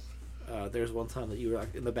about that. There's one time that you were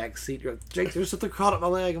like in the back seat. You're like, Jake, there's something caught up my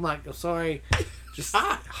leg. I'm like, I'm sorry. Just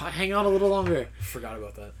hang on a little longer. Forgot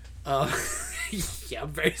about that. Yeah,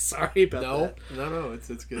 I'm very sorry about that. No,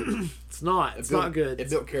 it's good. It's not. It's not good. It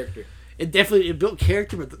built character. It built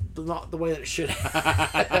character, but not the way that it should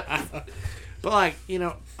have. But, like, you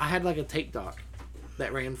know, I had like a tape doc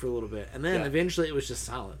that ran for a little bit, and then eventually it was just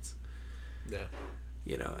silence. Yeah.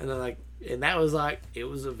 You know, and then, like, and that was like, it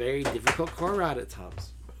was a very difficult car ride at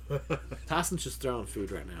times. Tyson's just throwing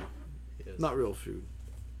food right now. Yes. Not real food.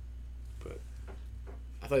 But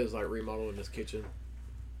I thought he was like remodeling his kitchen.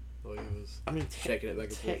 Oh, he was. I mean, shaking it back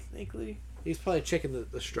and forth. Technically, he's probably checking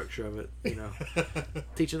the structure of it. You know,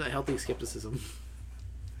 teaching that healthy skepticism.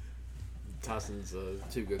 Tyson's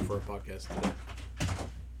too good for a podcast today.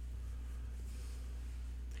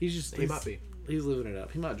 He might be. He's living it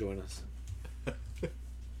up. He might join us.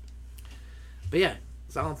 But yeah,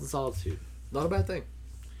 silence and solitude. Not a bad thing.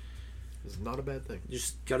 It's not a bad thing. You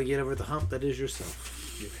just got to get over the hump that is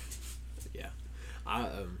yourself. Yeah.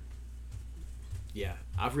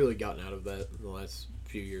 I've really gotten out of that in the last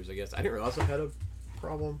few years, I guess. I didn't realize I had a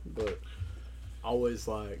problem, but always,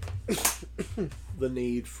 like, the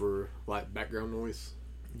need for, like, background noise.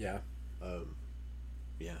 Yeah.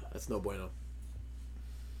 Yeah, that's no bueno.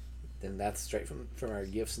 And that's straight from our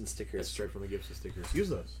gifts and stickers. That's straight from the gifts and stickers. Use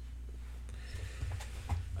those.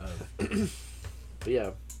 But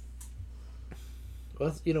yeah.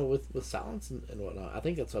 Well, you know, with silence and whatnot, I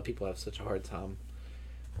think that's why people have such a hard time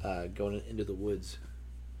going into the woods.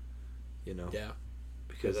 You know? Yeah.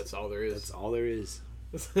 Because that's all there is. That's all there is.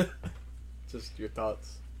 Just your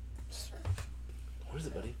thoughts. What is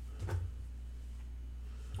it, buddy?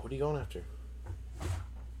 What are you going after?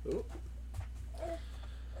 Ooh.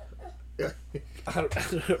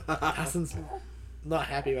 Tyson's not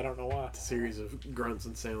happy, but I don't know why. A series of grunts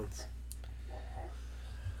and sounds.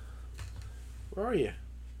 Where are you?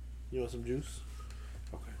 You want some juice?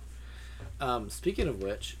 Okay. Speaking of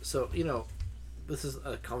which, so, you know, this is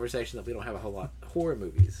a conversation that we don't have a whole lot. Horror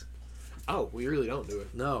movies. Oh, we really don't do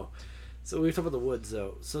it. No. So we were talking about the woods,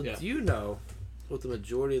 though. So Yeah. do you know what the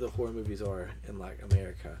majority of the horror movies are in, like,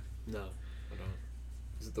 America? No, I don't.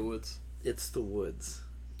 Is it the woods? It's the woods.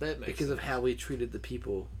 That makes Because sense. of how we treated the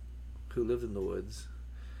people who lived in the woods.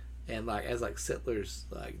 And, like, as, like, settlers,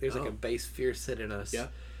 like, there's, like, a base fear set in us. Yeah.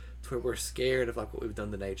 To where we're scared of, like, what we've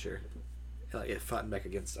done to nature. And, like, it fighting back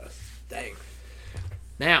against us. Dang.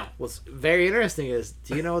 Now, what's very interesting is,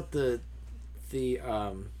 do you know what the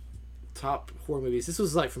top horror movies, this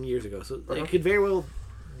was, like, from years ago, so it could very well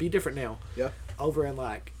be different now. Yeah. Over in,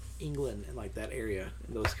 like, England and, like, that area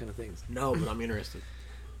and those kind of things. No, but I'm interested.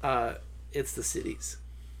 It's the cities.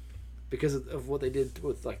 Because of what they did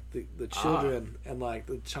with, like, the children and, like,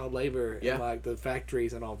 the child labor and, like, the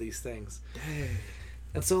factories and all these things. Dang.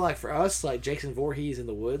 And so, like, for us, like, Jason Voorhees in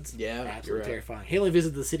the woods, absolutely terrifying. He only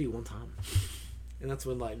visited the city one time. And that's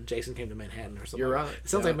when, like, Jason came to Manhattan or something. You're right. It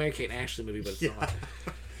sounds like a Mary-Kate Ashley movie, but it's not.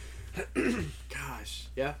 Gosh.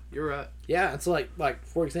 Yeah, you're right. Yeah, and so, like,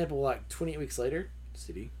 for example, like, 28 weeks later,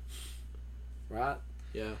 city. Right?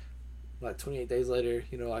 Yeah. Like, 28 days later,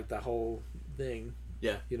 you know, like, that whole thing.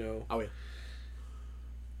 Yeah. You know? Oh, yeah.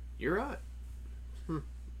 You're right.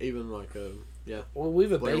 Even, like, yeah. Well, we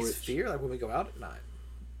have a Blair base Witch. fear, like, when we go out at night.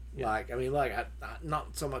 Yeah. Like, I mean, like,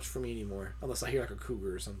 not so much for me anymore, unless I hear, like, a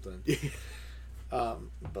cougar or something. But,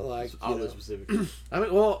 like, oddly specific. I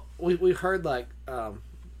mean, well, we heard, like, it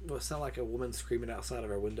sounded like a woman screaming outside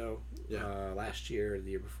of our window last year or the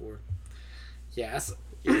year before. Yes.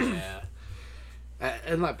 Yeah.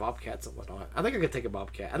 And, like, bobcats and whatnot. I think I could take a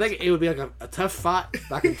bobcat. I think it would be, like, a tough fight,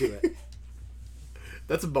 but I could do it.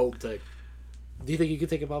 That's a bold take. Do you think you could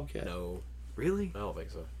take a bobcat? No. Really? I don't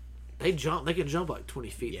think so. They can jump, like, 20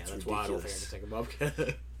 feet. Yeah, It's that's why I don't ridiculous. think I can take a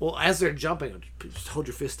bobcat. Well, as they're jumping, just hold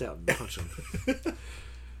your fist out and punch them. I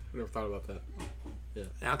never thought about that. Yeah.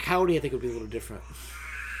 Now, coyote, I think, would be a little different.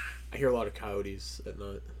 I hear a lot of coyotes at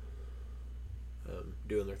night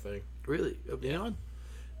doing their thing. Really? Neon?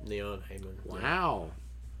 Neon Heyman. Wow. Yeah.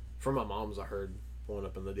 From my mom's, I heard one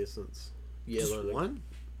up in the distance. Yeah, Just one?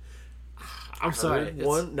 I'm I'm sorry. sorry.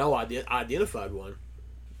 One? No, I identified one.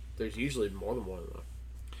 There's usually more than one,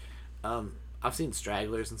 though. I've seen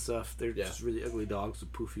stragglers and stuff. They're just really ugly dogs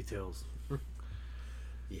with poofy tails.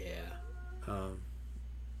 Yeah.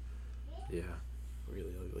 Yeah.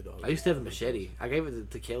 Really ugly I used to have a machete. I gave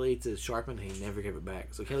it to Kelly to sharpen. He never gave it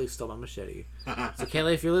back. So Kelly stole my machete. So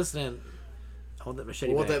Kelly, if you're listening, I want that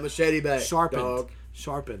machete back. I want that machete back. Sharpened. Dog.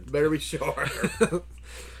 Sharpened. Better be sharp.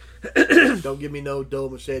 Don't give me no dull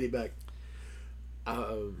machete back.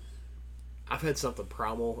 I've had something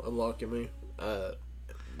primal unlock in me.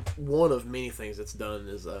 One of many things it's done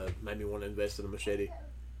is made me want to invest in a machete.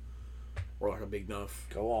 Or like a big knife.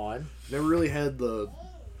 Go on. Never really had the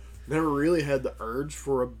urge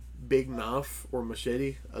for a big knife or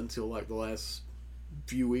machete until like the last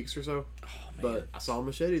few weeks or so. Oh, but I saw a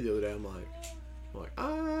machete the other day. I'm like,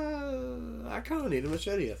 I kind of need a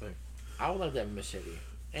machete. I think I would like to have a machete,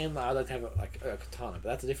 and I'd like to have a katana, but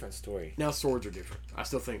that's a different story. Now swords are different. I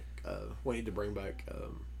still think we need to bring back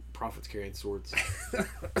prophets carrying swords.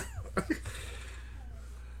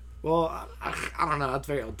 Well, I don't know. That's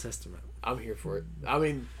very Old Testament. I'm here for it. I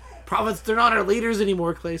mean, prophets, they're not our leaders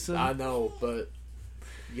anymore, Clayson. I know, but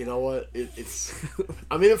you know what? It's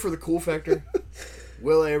I'm in it for the cool factor.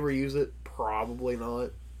 Will I ever use it? Probably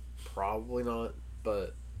not. Probably not.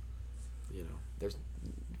 But you know, there's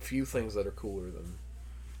few things that are cooler than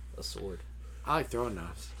a sword. I like throwing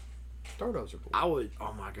knives. Throwing knives are cool. I would.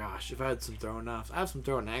 Oh my gosh! If I had some throwing knives, I have some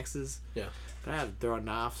throwing axes. Yeah. If I had throwing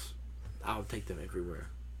knives, I would take them everywhere.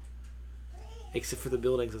 Except for the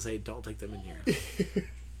buildings that say don't take them in here.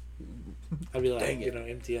 I'd be like,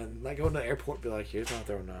 MTN. Like going to the airport and be like, here's not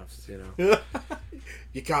throwing knives,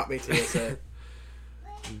 You caught me, TSA.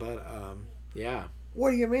 But, yeah.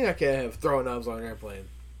 What do you mean I can't have throwing knives on an airplane?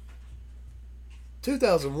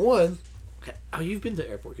 2001? Oh, you've been to the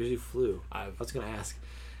airport because you flew. I was going to ask.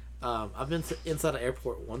 I've been inside an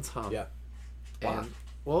airport one time. Yeah. And,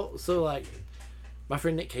 well, so, like, my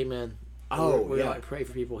friend Nick came in. We're like pray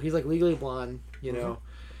for people. He's like legally blind, you know.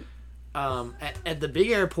 At the big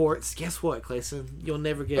airports, guess what, Clayson? You'll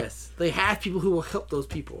never guess. They have people who will help those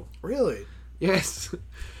people. Really? Yes.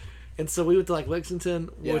 And so we went to like Lexington,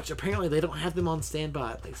 which apparently they don't have them on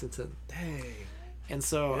standby at Lexington. Dang. And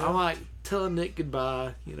so I'm like telling Nick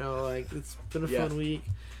goodbye, like it's been a fun week.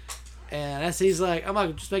 And as he's like, I'm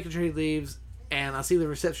like just making sure he leaves, and I see the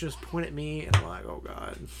receptionist point at me, and I'm like, oh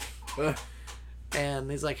god.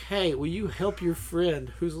 And he's like, hey, will you help your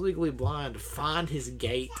friend who's legally blind find his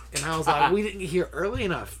gate? And I was like, we didn't get here early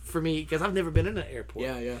enough for me because I've never been in an airport.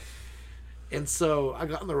 Yeah. And so I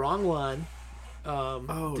got in the wrong line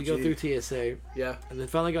to go through TSA. Yeah. And then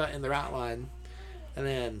finally got in the right line and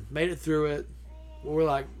then made it through it. We're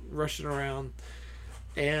like rushing around.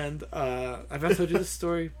 And have I told you this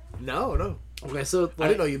story? No. Okay, so like, I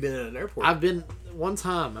didn't know you'd been in an airport. I've been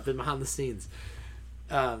behind the scenes.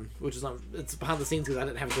 Which is not, it's behind the scenes because I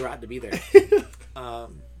didn't have the right to be there.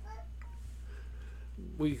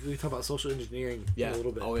 We talk about social engineering a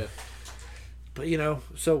little bit. Oh yeah. But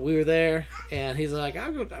so we were there, and he's like,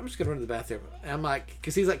 I'm just gonna run to the bathroom. And I'm like,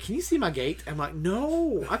 because he's like, can you see my gate? I'm like,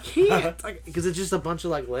 no, I can't, because it's just a bunch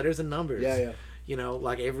of like letters and numbers. Yeah.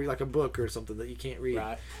 Like a book or something that you can't read.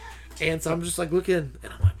 Right. And so I'm just like looking,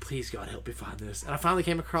 and I'm like, please God help me find this. And I finally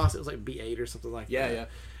came across it was like B8 or something like that. Yeah.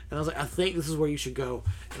 And I was like, I think this is where you should go.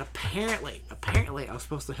 And apparently, I was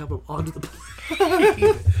supposed to help him onto the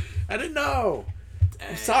plane. I didn't know.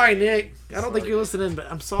 I'm sorry, Nick. I don't think you're listening,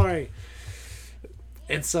 but I'm sorry.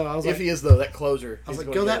 And so I was like, if he is though, that closer. I was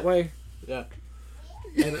like, go that way. Yeah.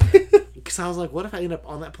 Because I was like, what if I end up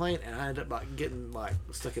on that plane and I end up like getting like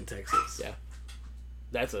stuck in Texas? Yeah.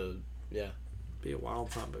 That's Be a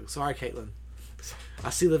wild time. But sorry, Caitlin. I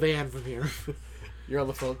see the van from here. You're on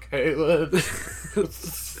the phone, Caitlin.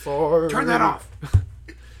 Sorry. Turn that off.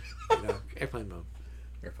 Airplane mode.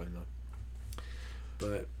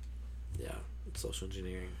 But yeah, social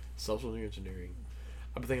engineering. Social engineering.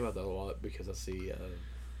 I've been thinking about that a lot because I see,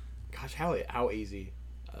 gosh, how easy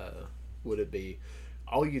would it be?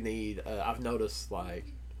 All you need, I've noticed, like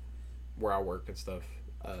where I work and stuff,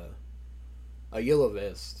 a yellow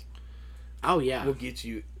vest. Oh yeah, will get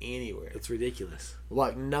you anywhere. It's ridiculous.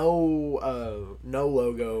 Like no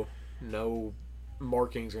logo, no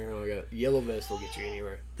markings or anything like that. Yellow vest will get you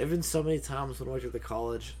anywhere. There've been so many times when I worked at the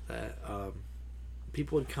college that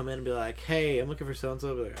people would come in and be like, "Hey, I'm looking for so and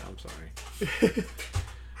so." Like, I'm sorry.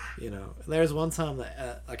 There's one time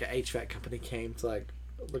that like an HVAC company came to like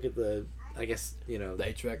look at the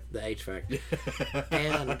HVAC. The HVAC.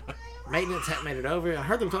 And maintenance hadn't made it over. I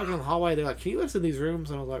heard them talking in the hallway. They're like, can you let us in these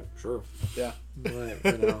rooms? And I was like, sure. Yeah.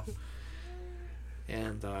 But,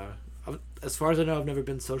 and as far as I know, I've never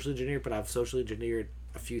been socially engineered, but I've socially engineered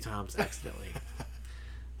a few times accidentally.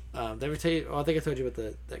 Did I ever tell you? Oh, I think I told you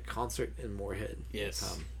about that concert in Moorhead.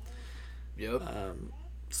 Yes. Yep.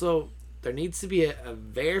 So there needs to be a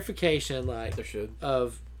verification, like there should,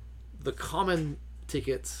 of the common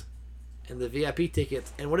tickets and the VIP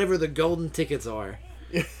tickets and whatever the golden tickets are,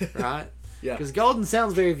 right? Yeah. Because golden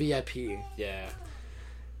sounds very VIP. Yeah.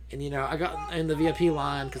 And, I got in the VIP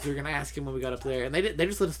line because we were going to ask him when we got up there, and they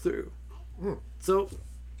just let us through. So,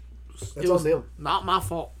 It's on them. Not my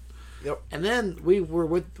fault. Yep. And then we were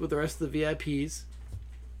with the rest of the VIPs,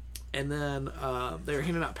 and then they were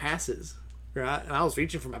handing out passes, right? And I was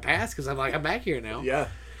reaching for my pass because I'm like, I'm back here now. Yeah.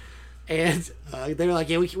 And they were like,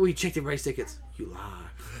 yeah, we checked everybody's tickets. You lied.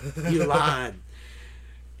 You lied.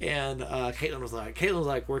 And Caitlin was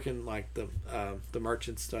like working like the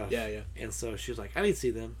merchant stuff. Yeah, yeah. And so she was like, I need to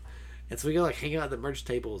see them. And so we go like hang out at the merch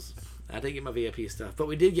tables. I didn't get my VIP stuff, but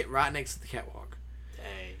we did get right next to the catwalk.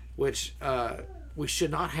 Dang. Which we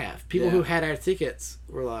should not have. People who had our tickets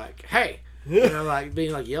were like, hey, like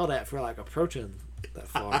being like yelled at for like approaching that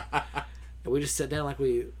far. And we just sat down like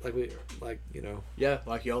Yeah,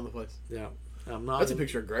 like you own the place. Yeah. I'm not. That's a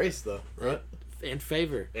picture of Grace though, right? And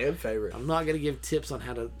favor. And favorite. I'm not gonna give tips on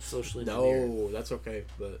how to socially engineer. No, that's okay,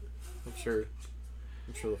 but I'm sure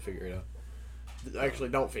they'll figure it out. Actually,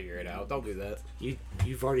 don't figure it out. Don't do that.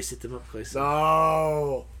 You've already set them up, Clayson.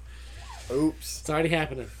 No. Oops. It's already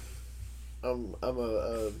happening. I'm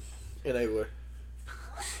a enabler.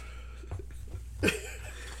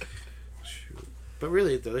 But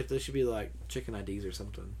really, though, they should be like checking IDs or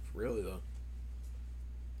something. Really though.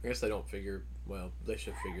 I guess they don't figure. Well, they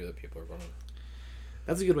should figure that people are going to.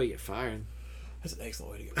 That's a good way to get fired. That's an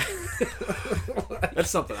excellent way to get fired. That's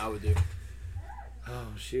something I would do. Oh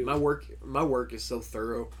shoot. My work is so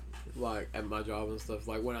thorough, like at my job and stuff.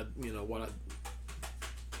 Like when okay,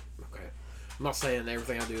 I'm not saying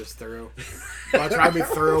everything I do is thorough, but I try to be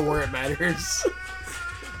thorough where it matters.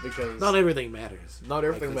 Because not everything matters. Not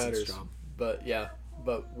everything matters. But yeah,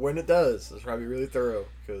 but when it does, I try to be really thorough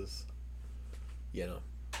because, I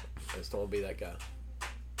just don't want to be that guy.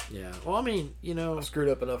 Yeah. Well, I mean, I've screwed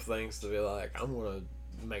up enough things to be like, I'm gonna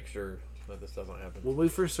make sure that this doesn't happen. When we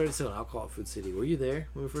first started selling alcohol at Food City, were you there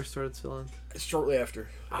when we first started selling? Shortly after.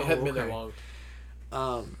 It hadn't been there long.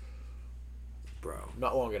 Bro.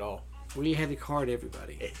 Not long at all. We had to card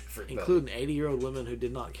everybody. Including 80-year-old women who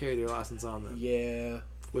did not carry their license on them. Yeah.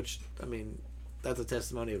 Which, I mean, that's a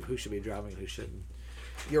testimony of who should be driving and who shouldn't.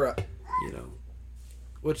 You're right.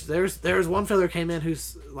 Which there's one fella came in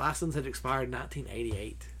whose license had expired in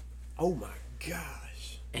 1988. Oh my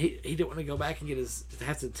gosh. He didn't want to go back and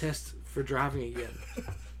have to test for driving again.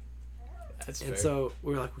 That's and fair. so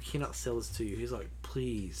we were like, we cannot sell this to you. He's like,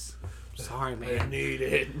 please. Sorry, man. I need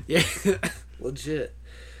it. Yeah. Legit.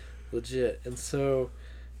 And so,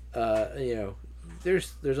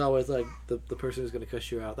 there's always like the person who's going to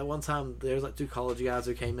cuss you out. That one time there's like two college guys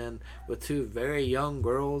who came in with two very young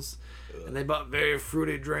girls, and they bought very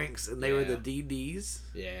fruity drinks, and they were the DDs.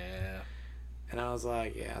 Yeah. And I was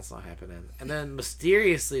like, yeah, it's not happening. And then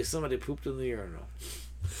mysteriously somebody pooped in the urinal.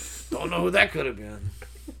 Don't know who that could have been.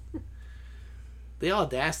 The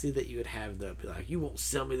audacity that you would have to be like, you won't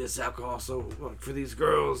sell me this alcohol for these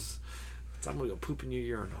girls, so I'm gonna go poop in your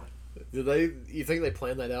urinal. You think they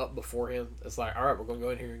planned that out beforehand? It's like, all right, we're gonna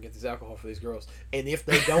go in here and get this alcohol for these girls, and if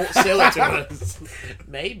they don't sell it to us,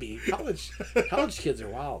 maybe college kids are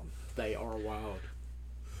wild. They are wild.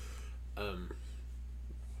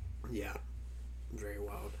 Yeah, very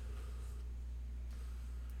wild.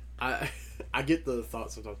 I get the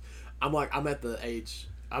thought sometimes. I'm at the age.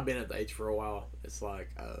 I've been at the age for a while. It's like,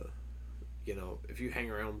 if you hang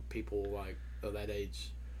around people like of that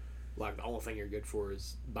age, like the only thing you're good for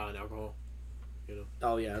is buying alcohol.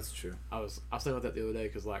 Oh yeah, that's true. I was thinking about that the other day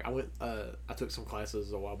because like I took some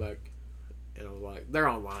classes a while back, and I was like, they're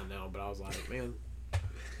online now, but I was like, man,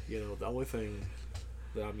 the only thing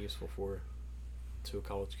that I'm useful for to a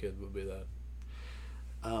college kid would be that.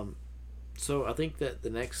 So I think that the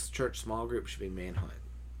next church small group should be Manhunt.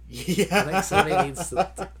 Yeah, I think somebody needs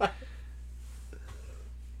to.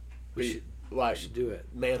 We should do it.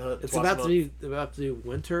 Manhunt. It's about to be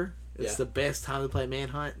winter. It's the best time to play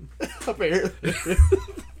Manhunt. Apparently.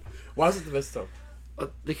 Why is it the best time?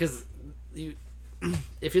 Because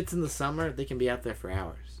if it's in the summer, they can be out there for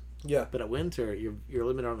hours. Yeah. But at winter, you're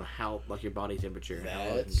limited on how your body temperature and how long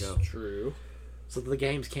it can That's go. true. So the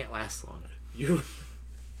games can't last long.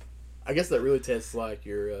 I guess that really tests like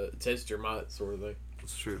your test your might sort of thing.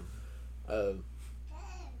 It's true.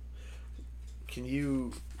 Can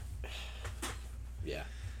you? Yeah.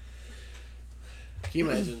 Can you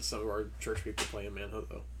imagine some of our church people playing Manhunt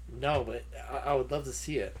though? No, but I would love to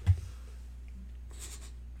see it.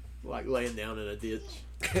 Like laying down in a ditch.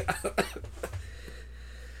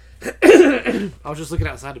 I was just looking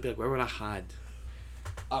outside to be like, where would I hide?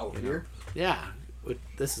 Oh, here? Yeah.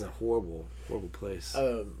 This is a horrible, horrible place.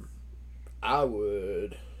 I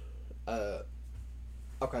would.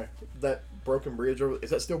 Okay, that broken bridge is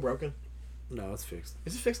that still broken? No, it's fixed.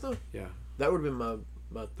 Is it fixed now? Yeah. That would have been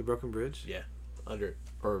my The broken bridge? yeah, under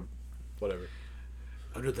or whatever.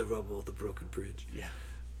 Under the rubble of the broken bridge. Yeah.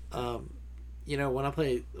 You know, when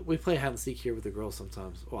we play hide and seek here with the girls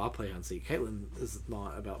sometimes. Well, I play hide and seek. Caitlin is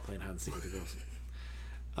not about playing hide and seek with the girls.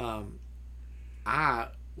 I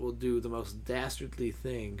will do the most dastardly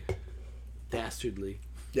thing. Dastardly.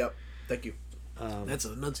 Yep. Thank you. That's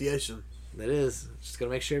an enunciation. That is. Just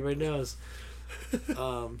gotta make sure everybody knows.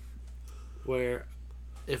 Where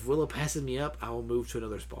if Willow passes me up, I will move to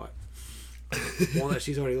another spot. One that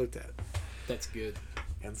she's already looked at. That's good.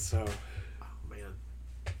 And so, Oh man.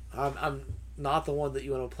 I'm not the one that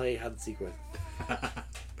you want to play hide and seek with.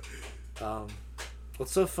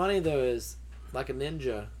 What's so funny though is, like a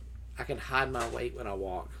ninja, I can hide my weight when I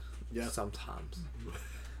walk. Yeah. Sometimes.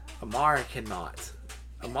 Amara cannot.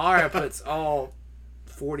 Amara puts all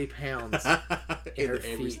 40 pounds in her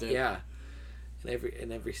every feet. step. Yeah.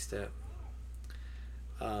 In every step.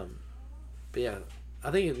 But yeah,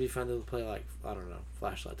 I think it'd be fun to play, like, I don't know,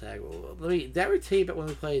 flashlight tag. Well, did I ever tell you about when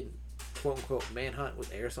we played quote unquote manhunt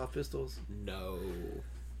with airsoft pistols? No.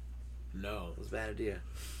 It was a bad idea.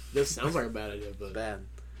 This sounds like a bad idea, but Bad.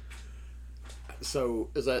 So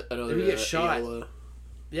is that another? If you get shot, ELO?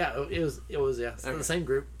 Yeah, it was yeah. It's in the same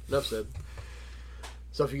group. Enough said.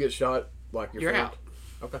 So if you get shot, like You're friend, out.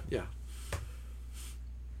 Okay. Yeah.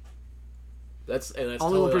 That's Only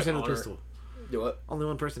totally one person like had the honor. pistol. Do what? Only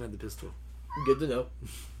one person had the pistol. Good to know.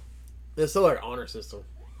 It's still like honor system.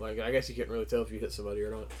 Like I guess you can't really tell if you hit somebody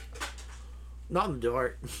or not. Not in the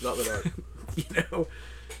dark. Not in the dark. You know.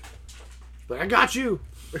 Like, I got you.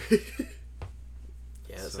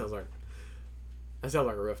 Yeah, that sounds like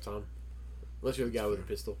a rough time. Unless you're the guy with a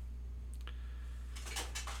pistol.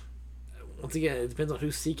 Once again, it depends on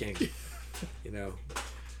who's seeking. You know.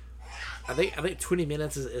 I think 20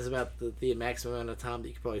 minutes is about the maximum amount of time that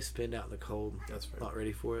you could probably spend out in the cold. That's fair. Not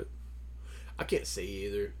ready for it. I can't see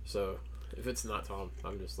either, so if it's not time,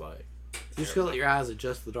 I'm just like. You just gotta let your eyes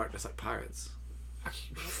adjust to the darkness like pirates.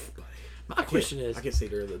 My question is, I can see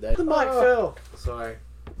during the day. the mic fell. Sorry.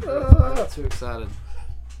 I got too excited.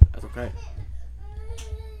 That's okay.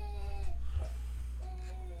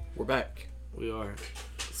 We're back. We are.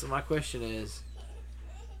 So my question is,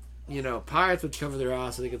 you know, pirates would cover their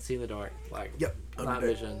eyes so they could see in the dark, like Yep. night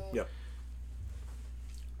vision. Yep.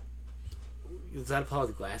 Does that apply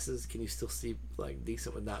with glasses? Can you still see like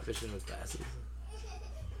decent with night vision with glasses?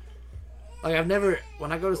 Like I've never,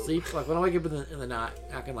 when I go to sleep, like when I wake up in the night,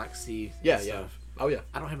 I can like see. Yeah. stuff. Oh yeah.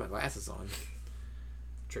 I don't have my glasses on.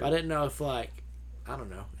 True. I didn't know if like, I don't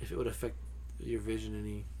know if it would affect your vision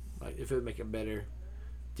any, like if it would make it better.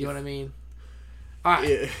 Do you know what I mean? All right.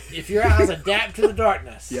 Yeah. If your eyes adapt to the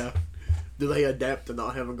darkness. Yeah. Do they adapt to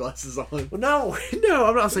not having glasses on? Well, no.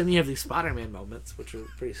 I'm not saying you have these Spider-Man moments, which are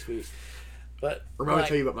pretty sweet. But I'm going to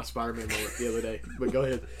tell you about my Spider-Man moment the other day. But go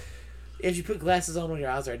ahead. If you put glasses on when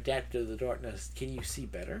your eyes are adapted to the darkness, can you see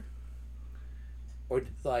better? Or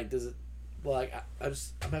like, does it? Like, I'm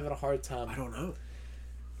having a hard time. I don't know.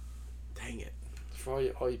 Dang it. For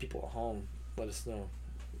all you people at home, let us know.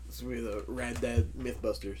 This will be the Rad Dad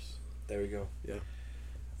Mythbusters. There we go. Yeah.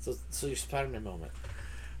 So your Spider-Man moment.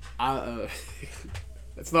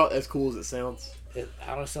 It's not as cool as it sounds. I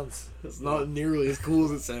don't know. Sounds. It's not nearly as cool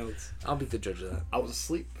as it sounds. I'll be the judge of that. I was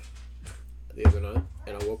asleep the other night,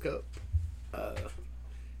 and I woke up.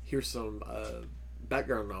 Here's some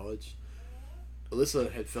background knowledge.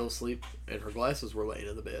 Alyssa had fell asleep, and her glasses were laying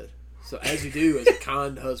in the bed. So as you do as a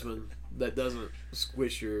kind husband that doesn't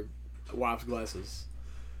squish your wife's glasses,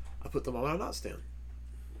 I put them on my nightstand.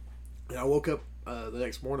 And I woke up the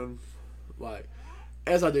next morning, like,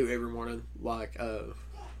 as I do every morning, like the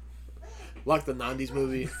 90s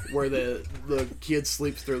movie where the kid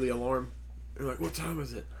sleeps through the alarm. You're like, what time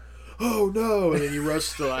is it? Oh no! And then you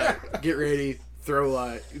rush to like get ready, throw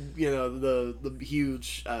like the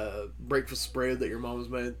huge breakfast spread that your mom's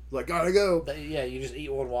made. Like, gotta go. Yeah, you just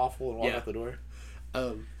eat one waffle and walk out the door.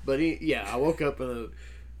 But I woke up in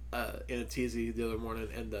a tizzy the other morning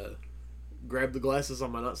and grabbed the glasses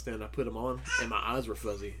on my nightstand. I put them on, and my eyes were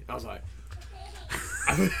fuzzy. I was like,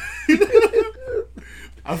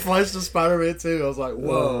 I flashed to Spider-Man 2. I was like,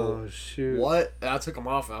 whoa, oh, shoot. What? And I took them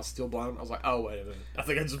off, and I was still blind. I was like, oh, wait a minute. I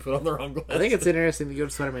think I just put on the wrong glasses. I think it's interesting to go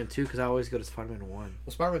to Spider-Man 2 because I always go to Spider-Man 1. Well,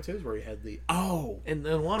 Spider-Man 2 is where he had the... Oh! And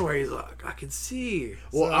then one where he's like, I can see.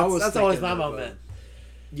 Well, So that's always my thinking of, moment.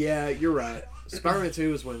 Yeah, you're right. Spider-Man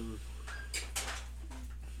 2 is when...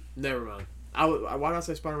 Never mind. Why did I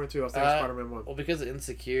say Spider-Man 2? I was thinking Spider-Man 1. Well, because of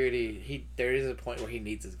insecurity, there is a point where he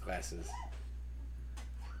needs his glasses.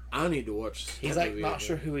 I need to watch. He's like not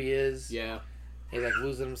sure who he is. Yeah. He's like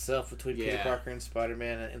losing himself between Peter Parker and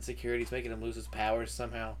Spider-Man, and insecurities making him lose his powers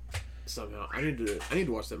somehow. I need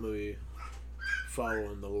to watch that movie.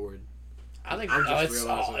 Following the Lord. I think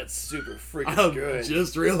it's super freaking good. I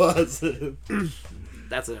just realized it.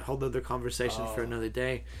 That's a whole other conversation for another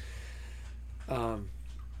day.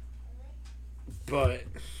 But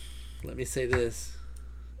let me say this.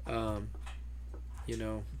 You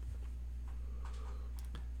know,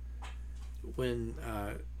 when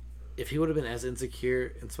if he would have been as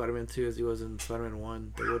insecure in Spider-Man 2 as he was in Spider-Man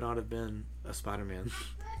 1, there would not have been a Spider-Man.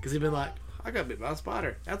 Because he'd been like, I got bit by a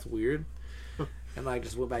spider. That's weird. And like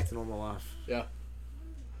just went back to normal life. Yeah.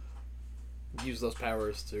 Use those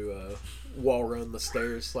powers to wall run the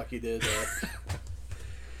stairs like he did.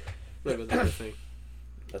 Live another thing.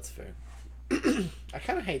 That's fair. I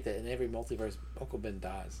kind of hate that in every multiverse, Uncle Ben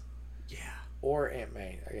dies. Yeah. Or Aunt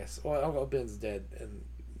May, I guess. Well, Uncle Ben's dead, and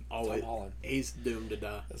Tom Holland. He's doomed to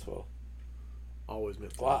die as well. Always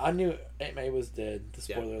meant. Well, I knew Aunt May was dead. The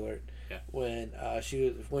spoiler alert. Yeah. When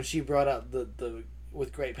she brought up the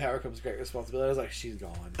with great power comes great responsibility, I was like, she's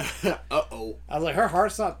gone. Uh-oh. I was like, her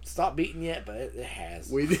heart's not stopped beating yet, but it has.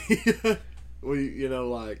 We you know,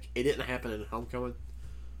 like, it didn't happen in Homecoming.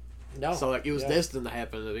 No. So, like, it was destined to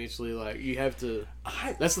happen eventually. Like, you have to...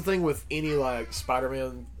 That's the thing with any, like,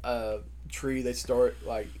 Spider-Man tree they start,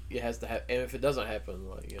 like, it has to happen. And if it doesn't happen,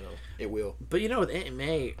 like, you know, it will. But, you know, with Aunt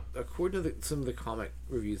May, according to some of the comic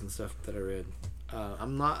reviews and stuff that I read,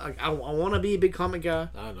 I'm not... Like, I want to be a big comic guy.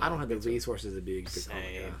 I don't have the resources to be a big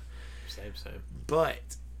comic guy. Same.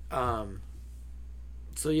 But,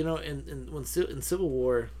 so, you know, in Civil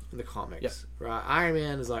War, in the comics, right, Iron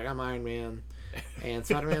Man is like, I'm Iron Man. And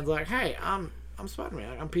Spider-Man's like, hey, I'm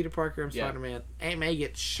Spider-Man. I'm Peter Parker. I'm Spider-Man. Aunt May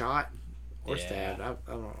gets shot or stabbed. I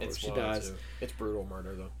don't know. Or she dies. It's brutal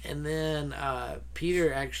murder, though. And then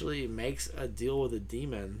Peter actually makes a deal with a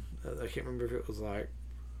demon. I can't remember if it was like...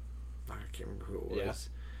 I can't remember who it was.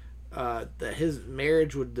 That his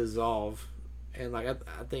marriage would dissolve. And like I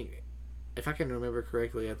think... If I can remember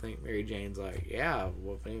correctly, I think Mary Jane's like, yeah,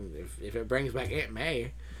 well, if it brings back Aunt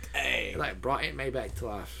May... Dang. It like brought Aunt May back to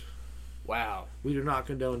life. Wow. We do not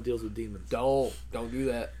condone deals with demons. Don't do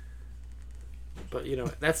that. But, you know,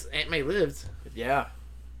 that's... Aunt May lived. Yeah.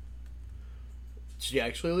 She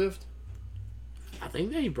actually lived? I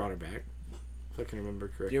think they brought her back. If I can remember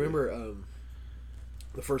correctly. Do you remember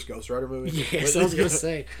the first Ghost Rider movie? Yes, I was going to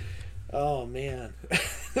say. Oh, man.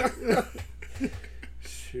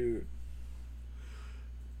 Shoot.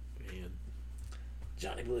 Man.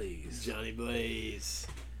 Johnny Blaze.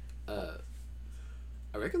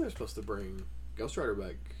 I reckon they're supposed to bring Ghost Rider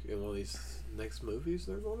back in one of these next movies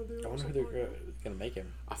they're going to do. I wonder who they're going to make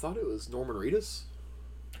him. I thought it was Norman Reedus.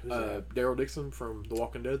 Who's that? Daryl Dixon from The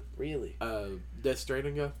Walking Dead. Really? Death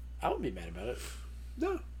Stranding guy. I wouldn't be mad about it.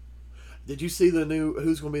 No. Did you see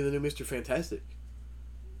who's going to be the new Mr. Fantastic?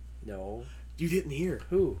 No. You didn't hear.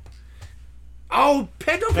 Who? Oh,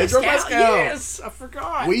 Pedro Pascal. Yes, I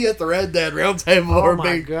forgot. We at the Red Dad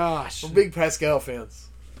Roundtable gosh. We're big Pascal fans.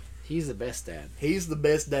 He's the best dad. He's the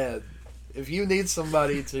best dad. If you need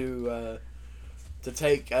somebody to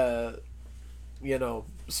take you know,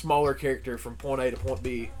 smaller character from point A to point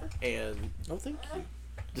B and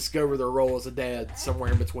discover their role as a dad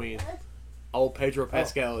somewhere in between, old Pedro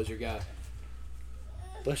Pascal is your guy.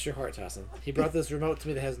 Bless your heart, Tyson. He brought this remote to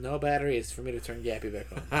me that has no batteries for me to turn Gappy back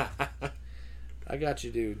on. I got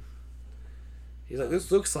you, dude. He's like,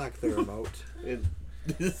 this looks like the remote.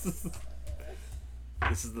 This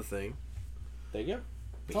is the thing. There you go.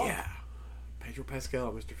 But yeah. Pedro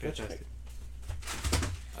Pascal, Mr. Fantastic.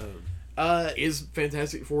 Is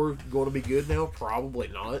Fantastic Four going to be good now? Probably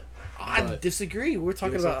not. I disagree. We're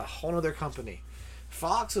talking about a whole other company.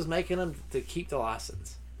 Fox was making them to keep the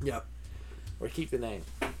license. Yep. Or keep the name.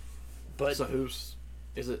 But so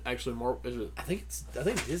is it actually more? Is it? I think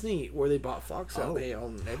Disney, where they bought Fox out, they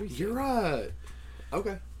own everything. You're right.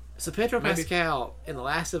 Okay. So Pedro Pascal in The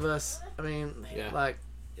Last of Us, I mean, like,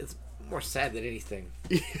 it's more sad than anything.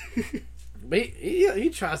 But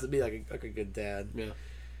he tries to be like a good dad. Yeah.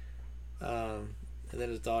 And then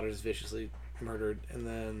his daughter is viciously murdered, and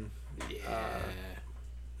then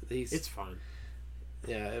it's fine.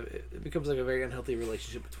 Yeah, it becomes like a very unhealthy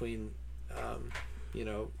relationship between, you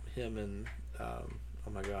know, him and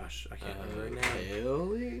oh my gosh, I can't remember her name.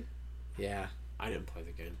 Ellie? Yeah. I didn't play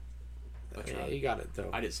the game. Yeah, you got it though.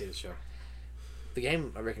 I didn't see the show. The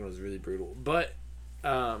game, I reckon, was really brutal. But,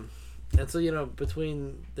 and so, you know,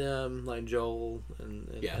 between them, like Joel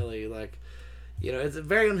and Ellie, like, you know, it's a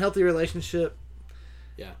very unhealthy relationship.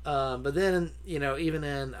 Yeah. But then, you know, even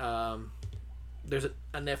in, there's a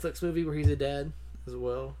Netflix movie where he's a dad, as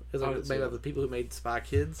well. It's like made by the people who made Spy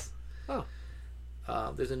Kids. Oh.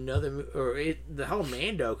 There's another, the whole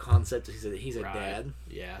Mando concept is that he's a dad.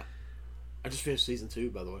 Yeah. I just finished season 2,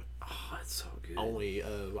 by the way. Oh, it's so good. Only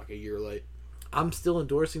like a year late. I'm still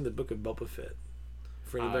endorsing the Book of Boba Fett.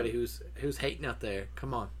 For anybody who's hating out there,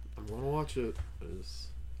 come on. I'm gonna watch it. It's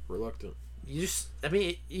reluctant. You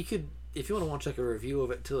could, if you want to watch like a review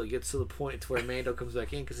of it until it gets to the point to where Mando comes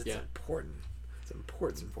back in, because it's important. It's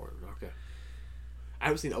important. It's important. Okay. I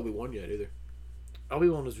haven't seen Obi-Wan yet either.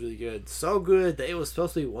 Obi-Wan was really good. So good that it was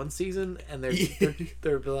supposed to be one season, and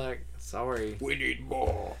they're like, sorry, we need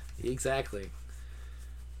more. Exactly.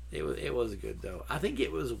 It was good though. I think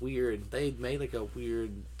it was weird. They made like a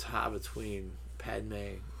weird tie between Padme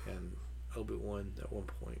and Obi-Wan at one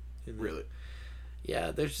point. Really?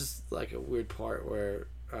 Yeah. There's just like a weird part where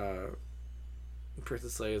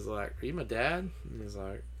Princess Leia is like, "Are you my dad?" And he's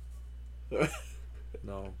like,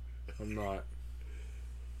 "No, I'm not."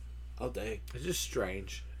 Oh dang! It's just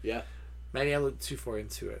strange. Yeah. Maybe I looked too far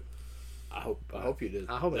into it. I hope you did.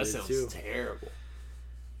 I hope that I did sounds too. Terrible.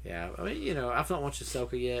 Yeah, I mean, I've not watched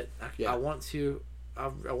Ahsoka yet. I want to. I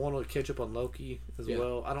want to catch up on Loki as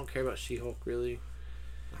well. I don't care about She-Hulk really.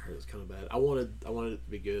 I heard it was kind of bad. I wanted it to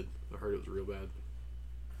be good. I heard it was real bad.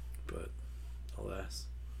 But alas.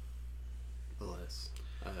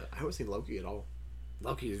 I haven't seen Loki at all.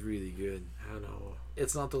 Loki is really good. I know.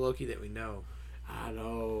 It's not the Loki that we know. I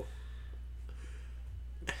know.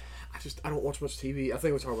 I don't watch much TV. I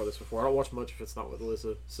think we talked about this before. I don't watch much if it's not with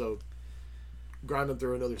Alyssa. So grinding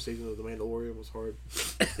through another season of The Mandalorian was hard.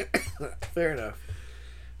 Fair enough.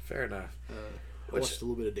 I watched a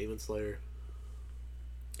little bit of Demon Slayer.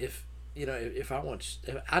 If I don't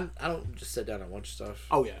just sit down and watch stuff.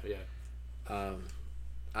 Oh yeah. I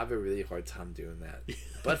have a really hard time doing that.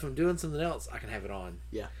 But if I'm doing something else, I can have it on.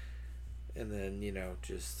 Yeah. And then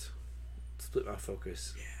just split my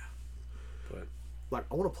focus. Yeah. But like,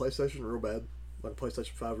 I want a PlayStation real bad, like a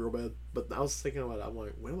PlayStation 5 real bad. But I was thinking about it. I'm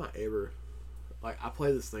like, when am I ever? Like, I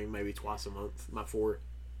play this thing maybe twice a month. My 4.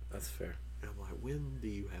 That's fair. And I'm like, when do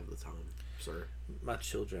you have the time, sir? My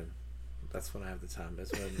children. That's when I have the time.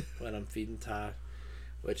 That's when I'm feeding Ty,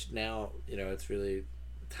 which now it's really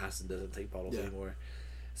Tyson doesn't take bottles anymore.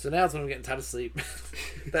 So now it's when I'm getting Ty to sleep.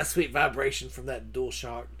 That sweet vibration from that dual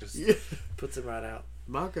shock just puts him right out.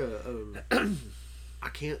 Micah, I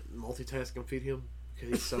can't multitask and feed him because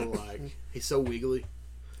he's so wiggly.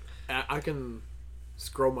 I can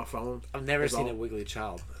scroll my phone. I've never seen a wiggly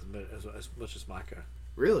child as much as Micah.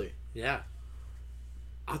 Really? Yeah.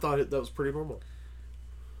 I thought that was pretty normal.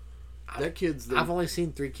 That kid's. I've only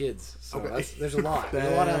seen 3 kids, so okay. There's a lot.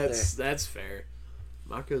 There's a lot out there. That's fair.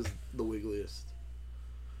 Micah's the wiggliest.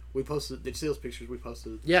 We posted. Did you see those pictures we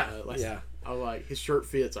posted? Yeah. I was like, his shirt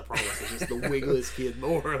fits. I promise. It's just the wiggliest kid in the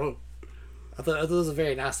world. I thought it was a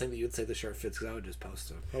very nice thing that you would say the shirt fits, because I would just post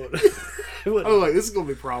them. I was like, this is gonna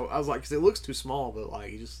be a problem. I was like, because it looks too small, but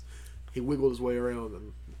like he wiggled his way around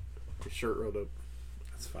and his shirt rolled up.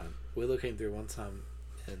 That's fine. Willow came through one time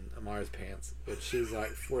in Amara's pants, but she was like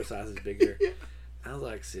 4 sizes bigger. I was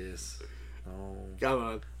like, sis, no, come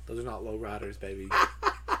on, those are not low riders, baby.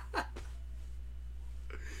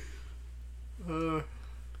 And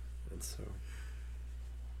so,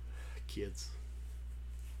 kids.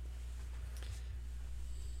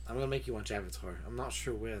 I'm gonna make you watch Avatar. I'm not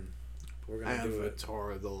sure when, but we're gonna do it.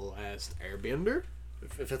 Avatar: The Last Airbender.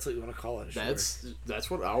 If that's what you want to call it. That's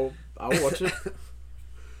what I'll watch it.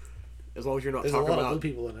 As long as you're not There's talking a lot about of blue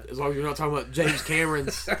people in it. As long as you're not talking about James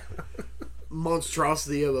Cameron's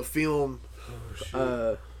monstrosity of a film.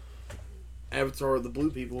 Avatar: The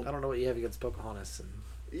Blue People. I don't know what you have against Pocahontas and.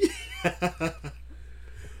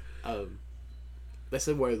 They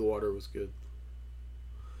said Way of the Water was good.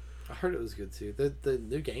 I heard it was good too. The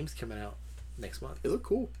new game's coming out next month. It looked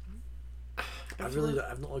cool. I've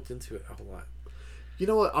not looked into it a whole lot. You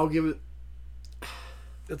know what? I'll give it.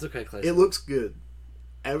 It's okay, Clayson. It looks good.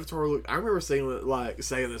 Avatar look. I remember saying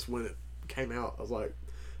this when it came out. I was like,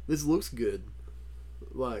 "This looks good."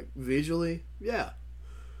 Like visually, yeah,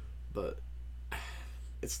 but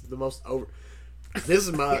it's the most over. This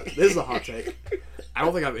is a hot take. I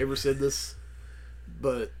don't think I've ever said this,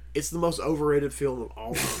 but it's the most overrated film of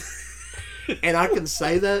all time. And I can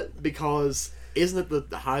say that because isn't it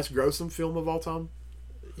the highest grossing film of all time?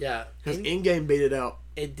 Yeah, because Endgame beat it out.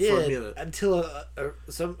 It did until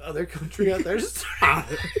some other country out there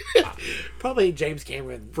started. Probably James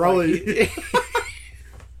Cameron. Probably.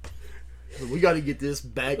 We got to get this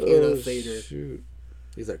back in a theater. Shoot.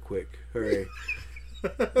 He's like, quick, hurry.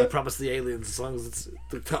 I promise the aliens, as long as it's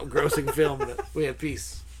the top grossing film, that we have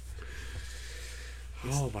peace.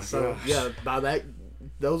 Oh my god. Yeah, by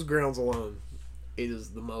those grounds alone, it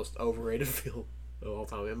is the most overrated film of all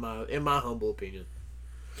time, in my humble opinion.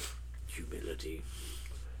 Humility.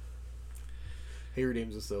 He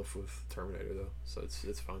redeems himself with Terminator though, so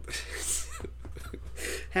it's fun.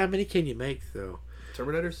 How many can you make though?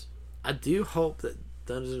 Terminators? I do hope that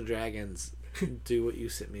Dungeons and Dragons do what you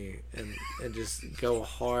sent me and just go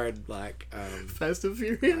hard like Fast and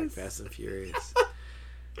Furious. Like Fast and Furious.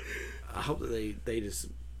 I hope that they just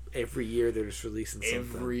every year they're just releasing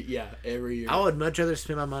something. Every year. I would much rather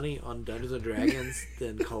spend my money on Dungeons and Dragons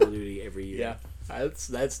than Call of Duty every year. Yeah,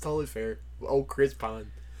 that's totally fair. Old Chris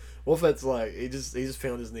Pine. What if that's like he just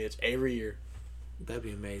found his niche every year? That'd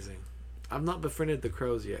be amazing. I've not befriended the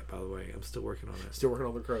crows yet, by the way. I'm still working on it. Still working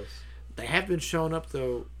on the crows. They have been showing up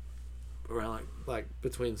though. Around like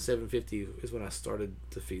between 7:50 is when I started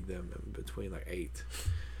to feed them, and between like 8.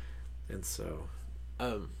 And so,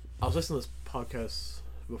 I was listening to this podcast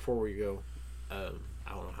before we go. I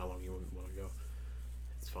don't know how long you want to go.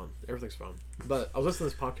 It's fun. Everything's fun. But I was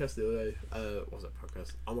listening to this podcast the other day. What was that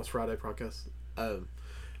podcast? Almost Friday podcast.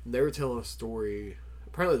 They were telling a story.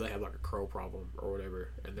 Apparently they have like a crow problem or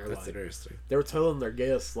whatever, and they're that's like, interesting. They were telling their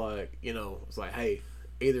guests like, it's like, hey,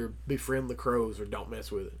 either befriend the crows or don't mess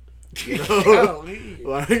with it. You know,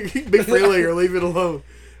 like be friendly or leave it alone.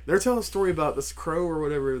 They're telling a story about this crow or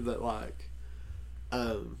whatever that like,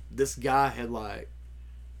 this guy had like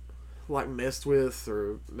messed with,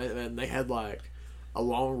 or and they had like a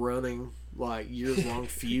long running like years long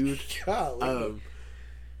feud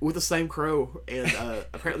with the same crow, and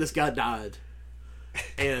apparently this guy died,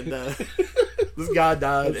 and this guy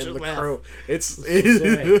died, and the crow. It's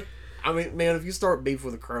I mean, man, if you start beef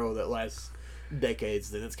with a crow that lasts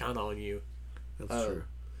decades, then it's kind of on you. That's true.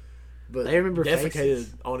 But they remember defecated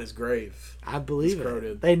faces. On his grave. I believe this crow it.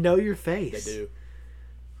 did. They know your face. They do,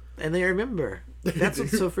 and they remember. That's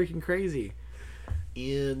what's so freaking crazy.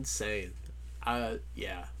 Insane.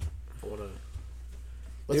 Yeah. I wanna.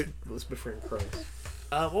 Let's befriend crows.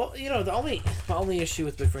 Well, the only issue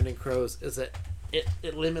with befriending crows is that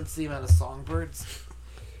it limits the amount of songbirds.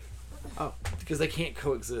 Oh, because they can't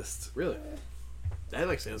coexist. Really? That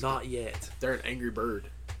makes sense. Not yet. They're an angry bird.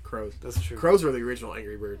 Crows. That's true. Crows are the original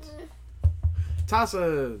angry birds.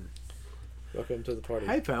 Tyson! Welcome to the party.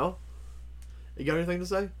 Hey, pal. You got anything to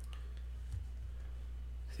say?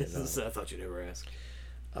 No. I thought you'd never ask.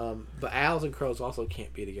 But owls and crows also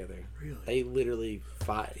can't be together. Really? They literally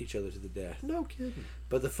fight each other to the death. No kidding.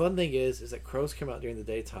 But the fun thing is that crows come out during the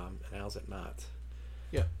daytime and owls at night.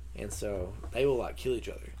 Yeah. And so they will like kill each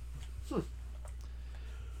other.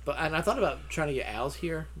 And I thought about trying to get owls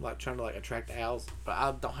here, like trying to like attract owls, but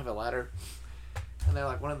I don't have a ladder. And they're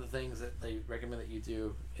like, one of the things that they recommend that you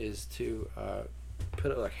do is to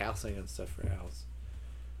put up like housing and stuff for owls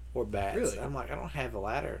or bats. Really? I'm like, I don't have a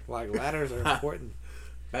ladder. Like ladders are important.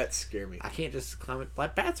 Bats scare me. I can't just climb it.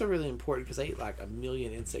 Like bats are really important because they eat like 1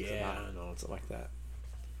 million insects a night. I know. Something like that.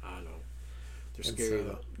 I know. They're scary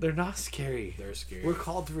though. They're not scary. They're scary. We're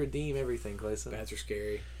called to redeem everything, Clayson. Bats are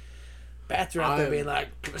scary. Bats are out there being like,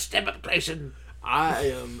 step up, Clayson.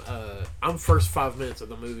 I'm first 5 minutes of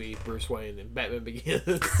the movie Bruce Wayne and Batman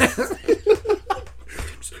Begins.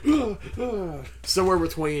 somewhere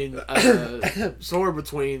between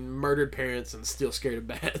murdered parents and still scared of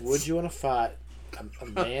bats. Would you want to fight a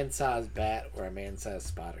man-sized bat or a man-sized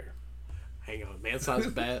spider? Hang on,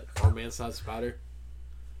 man-sized bat or man-sized spider?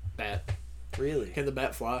 Bat. Really? Can the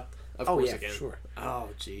bat fly? Of course it can. Sure. Oh,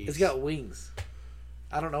 jeez. It's got wings.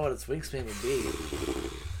 I don't know what its wingspan would be,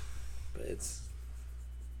 but it's...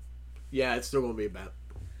 Yeah, it's still gonna be a bat.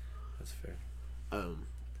 That's fair.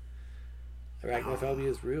 Arachnophobia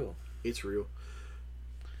is real. It's real.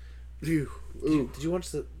 Did you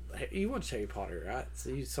watch you watched Harry Potter, right? So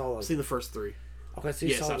you saw... I've seen the first 3. Okay, so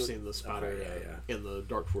you saw... I've seen the spider in the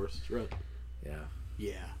Dark Forest, right? Yeah.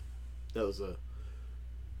 Yeah. That was a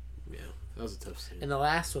tough scene. In the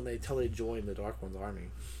last one, they totally joined the Dark One's army.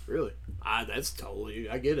 Really? I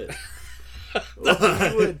get it.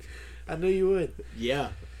 You would. I knew you would. Yeah.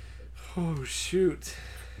 Oh shoot.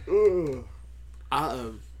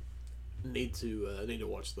 I need to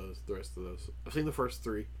watch the rest of those. I've seen the first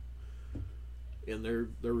 3, and they're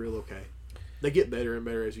real okay. They get better and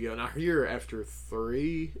better as you go. And I hear after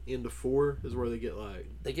 3 into 4 is where they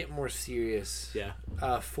get more serious. Yeah.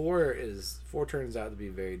 4 turns out to be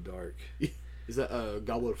very dark. Is that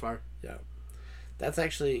Goblet of Fire? Yeah. That's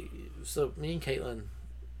actually... So, me and Caitlin,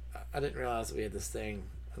 I didn't realize that we had this thing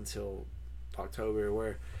until October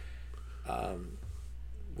where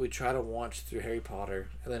we try to watch through Harry Potter,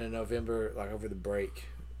 and then in November, like over the break,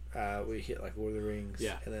 we hit like Lord of the Rings.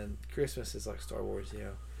 Yeah. And then Christmas is like Star Wars,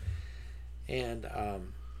 And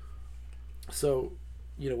so,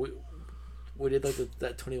 we did like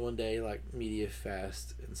that 21-day like media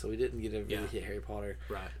fast, and so we didn't get to really hit Harry Potter.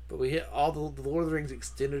 Right. But we hit all the Lord of the Rings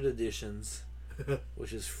extended editions,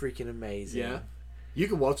 which is freaking amazing. Yeah. You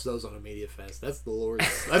can watch those on a media fest. That's the Lord's.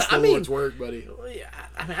 That's the Lord's work, buddy. Yeah,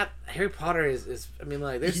 I mean, Harry Potter is. I mean,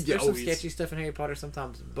 like there's some sketchy stuff in Harry Potter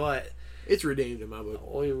sometimes, but it's redeemed in my book.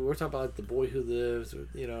 We're talking about like the boy who lives,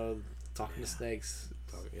 talking to snakes.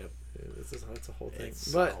 Yep. It's a whole thing.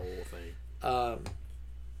 It's a whole thing.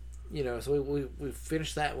 So we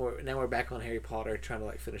finished that. Now we're back on Harry Potter, trying to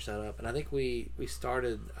like finish that up, and I think we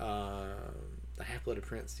started the Half-Blood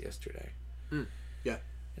Prince yesterday. Yeah.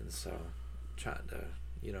 And so. Trying to,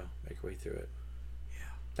 make our way through it. Yeah.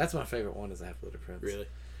 That's my favorite one is the Half-Blood Prince. Really?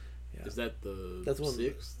 Yeah. Is that the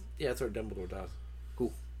sixth? Yeah, that's where Dumbledore dies.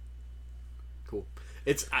 Cool.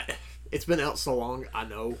 It's been out so long. I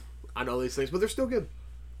know these things, but they're still good.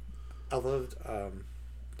 I loved.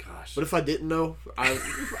 Gosh. But if I didn't know, I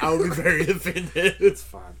would be very offended. It's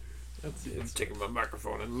fine. It's taking my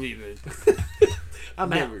microphone and leaving. I'm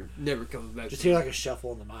never coming back. Just hear like a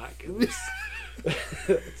shuffle on the mic.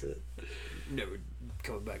 That's it. Never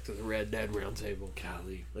coming back to the Red Dad Round Table.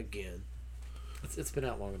 Golly, again. It's been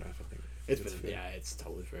out long enough. I think it's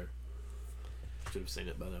totally fair. Should have seen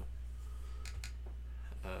it by now.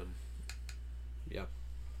 Yeah.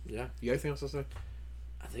 You got anything else to say?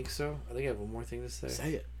 I think so. I think I have one more thing to say.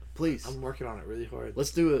 Say it, please. I'm working on it really hard.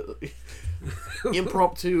 Let's do a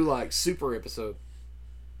impromptu super episode.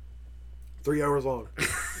 3 hours long.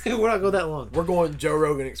 We're not going that long. We're going Joe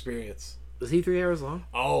Rogan experience. Is he 3 hours long?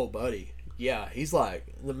 Oh, buddy. Yeah, he's like,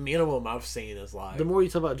 the minimum I've seen is like... The more you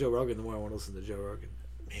talk about Joe Rogan, the more I want to listen to Joe Rogan.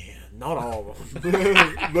 Man, not all of them.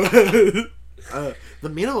 But, the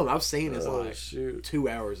minimum I've seen is 2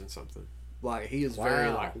 hours and something. Like, he is very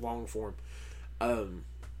like long form.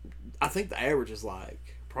 I think the average is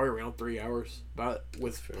like probably around 3 hours. But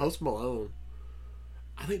with Post Malone,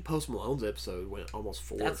 I think Post Malone's episode went almost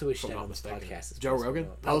 4. That's what we should have on this podcast. Joe Rogan?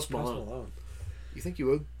 Post Malone. You think you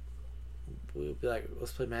would? We'll be like,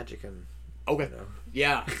 let's play Magic and... Okay.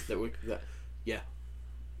 Yeah. Yeah.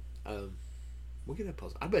 We'll get that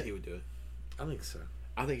Post. I bet he would do it. I think so.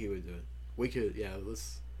 I think he would do it. We could,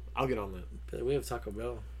 I'll get on that. But we have Taco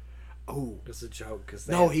Bell. Oh. It's a joke. Cause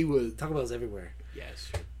he would. Taco Bell's everywhere. Yeah, it's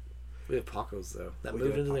true. We have Paco's, though. That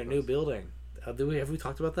moved into their new building. Have we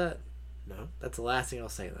talked about that? No. That's the last thing I'll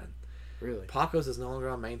say then. Really? Paco's is no longer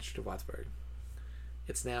on Main Street of Wattsburg.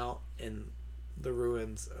 It's now in the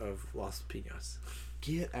ruins of Los Pinos.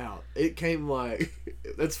 Get out. It came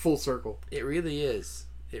that's full circle. It really is.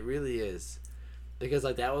 It really is. Because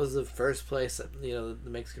that was the first place that, the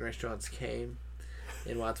Mexican restaurants came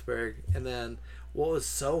in Wattsburg. And then what was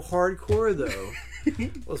so hardcore though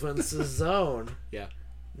was when Zone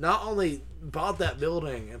not only bought that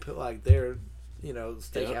building and put their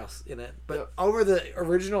steakhouse in it, but over the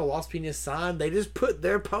original Los Pinos sign they just put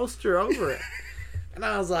their poster over it. And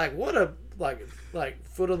I was like, what a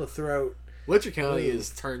foot on the throat. Letcher County is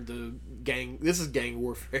turned to gang. This is gang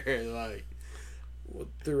warfare.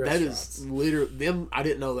 That is literally them. I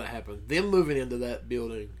didn't know that happened. Them moving into that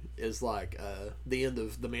building is the end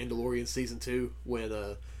of The Mandalorian season 2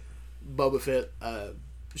 when Boba Fett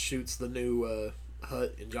shoots the new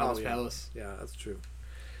hut in Jabba's palace. Yeah, that's true.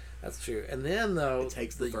 That's true. And then though,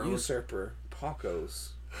 takes the usurper Pacos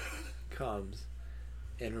comes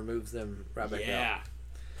and removes them right back out. Yeah.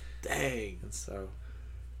 Dang.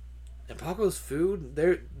 And Paco's food,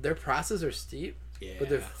 their prices are steep, but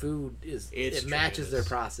their food it matches their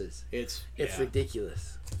prices. It's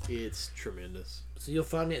ridiculous. It's tremendous. So you'll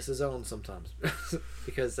find me at Sazone sometimes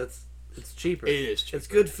because it's cheaper. It is cheaper. It's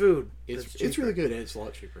good food. It's really good and it's a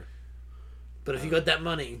lot cheaper. But if you got that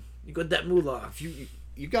money, you got that moolah. If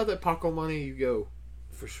you got that Paco money, you go.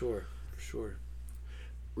 For sure.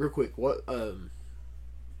 Real quick, what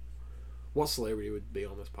celebrity would be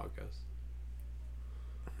on this podcast?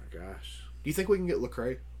 Gosh. Do you think we can get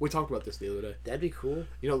Lecrae? We talked about this the other day. That'd be cool.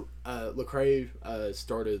 Lecrae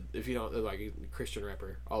started, if you don't, a Christian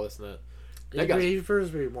rapper, all this and that. He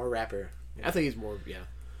prefers to be more rapper. Yeah. I think he's more,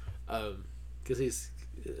 because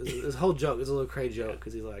his whole joke is a Lecrae joke,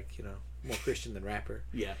 because he's more Christian than rapper.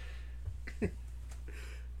 Yeah.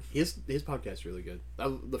 His podcast's really good.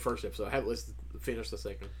 The first episode. I haven't finished the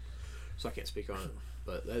second, so I can't speak on it.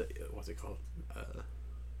 But what's it called?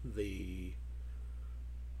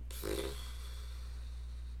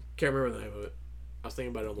 Can't remember the name of it. I was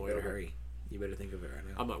thinking about it on the way over. Hurry. You better think of it right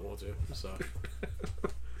now. I might want to. So.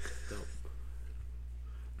 No.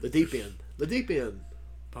 The Deep End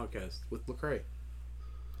podcast with Lecrae.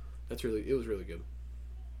 It was really good.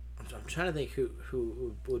 I'm trying to think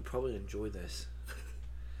who would probably enjoy this.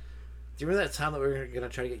 Do you remember that time that we were gonna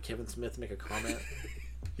try to get Kevin Smith to make a comment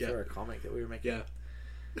for a comic that we were making? Yeah.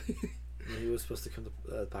 And he was supposed to come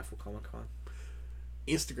to Blackpool Comic Con.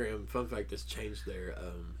 Instagram, fun fact, has changed their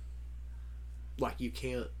like you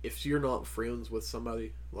can't, if you're not friends with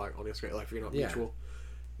somebody like on Instagram, like if you're not mutual,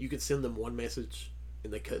 you can send them one message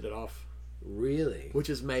and they cut it off. Really? Which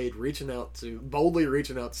has made boldly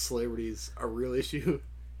reaching out to celebrities a real issue.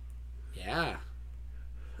 Yeah.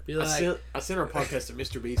 Be like, I sent our podcast to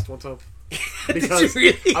Mr. Beast one time because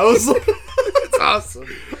really? I was like, it's awesome.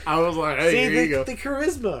 I was like, hey, here you go. The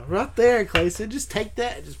charisma right there, Clayson. Just take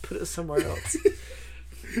that and just put it somewhere else.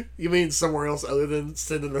 You mean somewhere else other than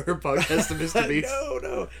sending her podcast to Mr. Beast?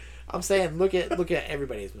 No. I'm saying look at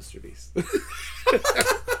everybody as Mr. Beast.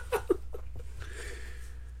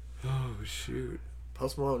 Oh shoot.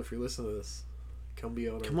 Post Malone, if you're listening to this, come be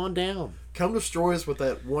on. Come on down. Come destroy us with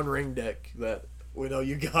that one ring deck that we know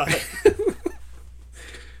you got.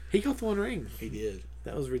 He got the one ring. He did.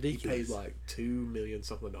 That was ridiculous. He paid like $2 million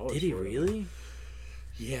something. Did he really?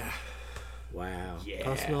 Yeah. Wow. Yeah.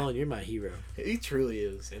 Post Malone, you're my hero. He truly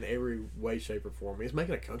is in every way, shape, or form. He's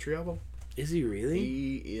making a country album. Is he really?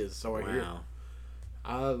 He is. So I hear.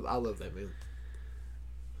 I love that man.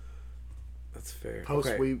 That's fair. Post,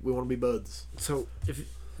 okay. we want to be buds. So if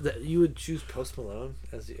you would choose Post Malone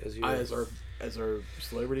as our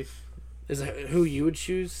celebrity, is that who you would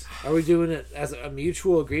choose? Are we doing it as a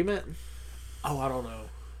mutual agreement? Oh, I don't know.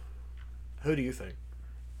 Who do you think?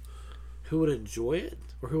 Who would enjoy it,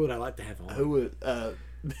 or who would I like to have on? Who would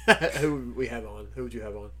who would we have on? Who would you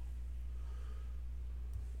have on?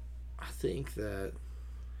 I think that.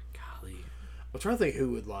 Golly, I'm trying to think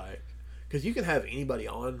who would because you can have anybody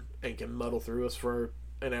on and can muddle through us for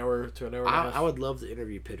an hour to an hour and a half. I would love to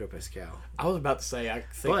interview Pedro Pascal. I was about to say I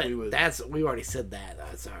think we would. We already said that.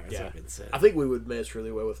 That's already been said. I think we would mesh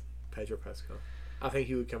really well with Pedro Pascal. I think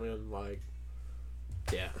he would come in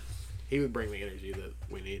he would bring the energy that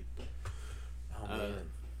we need. Oh man,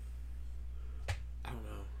 I don't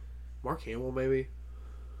know. Mark Hamill maybe.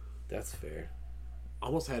 That's fair.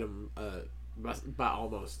 Almost had him. By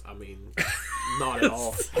almost, I mean, not at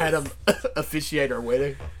all. Had him officiate our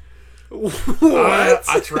wedding. What?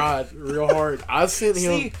 I tried real hard. I sent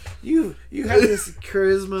him. See, you have this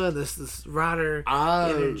charisma, this rider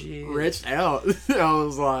energy. I reached out. I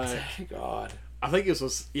was like, thank God. I think it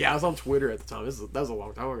was. Yeah, I was on Twitter at the time. That was a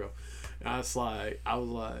long time ago. And I was like,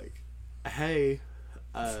 hey,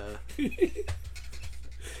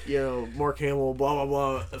 Mark Hamill, blah blah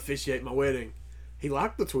blah, officiate my wedding. He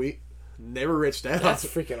liked the tweet. Never reached out. That's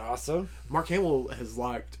freaking awesome. Mark Hamill has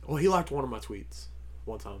he liked one of my tweets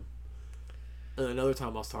one time. And another time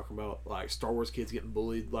I was talking about Star Wars kids getting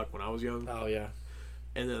bullied when I was young. Oh yeah.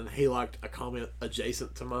 And then he liked a comment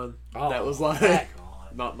adjacent to mine. Oh, that was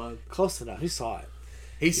not mine. Close enough. He saw it.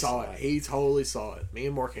 He saw it. He totally saw it. Me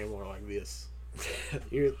and Mark Hamill are like this.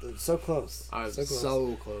 You're so close.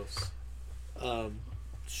 So close.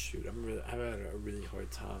 Shoot, I'm having a really hard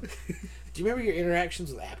time. Do you remember your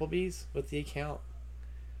interactions with Applebee's with the account?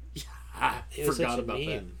 Yeah, I forgot about that.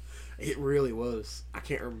 meme. It really was. I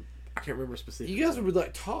can't remember specifically. You guys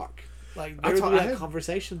would talk. There would be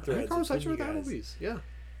conversation threads. I had a conversation with Applebee's. Yeah.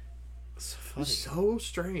 So funny. It was so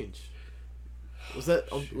strange. Was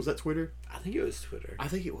that Twitter? I think it was Twitter. I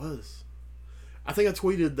think it was. I think I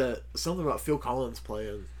tweeted that something about Phil Collins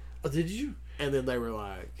playing. Oh, did you? And then they were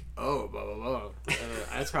like, "Oh, blah blah blah."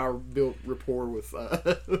 That's how I built rapport with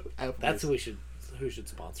Applebee's. That's who should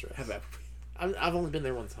sponsor us. Have Applebee's. I've only been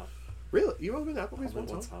there one time. Really? You've only been to Applebee's one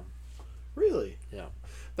time? Really? Yeah.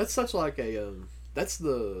 That's such that's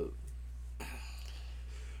the.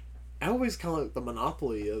 Applebee's kind of like the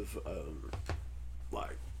monopoly of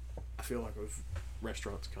I feel like of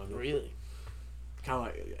restaurants kind of. Really. Kind of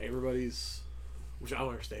like everybody's, which I don't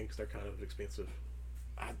understand because they're kind of expensive.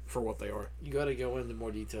 For what they are. You got to go into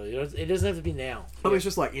more detail. It doesn't have to be now. I mean, it's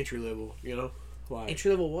just entry level,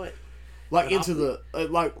 entry level what? Into the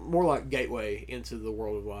more like gateway into the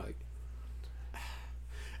world of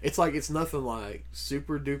it's it's nothing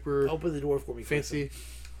super duper open the door for me fancy,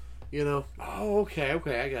 Oh, okay, I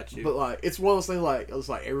got you. But it's one of those things it's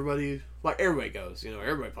everybody goes,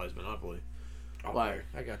 everybody plays Monopoly. Okay,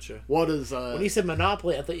 I got you. What is when you said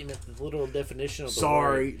Monopoly, I thought you meant the literal definition of the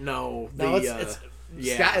sorry, word. no, it's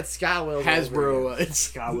it's Skywell. Hasbro,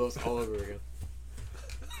 it's Skywell's all over again.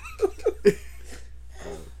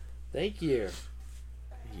 Thank you.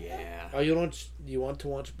 Yeah. Oh, you want to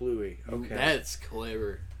watch Bluey? Okay, that's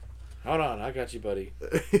clever. Hold on, I got you, buddy.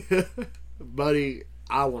 Buddy,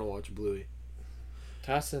 I want to watch Bluey.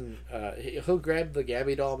 Tyson, he'll grab the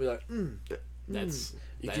Gabby doll and be like,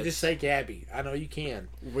 You can just say Gabby. I know you can.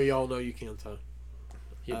 We all know you can, Ty.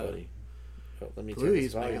 Yeah, buddy. Oh, let me turn Bluey's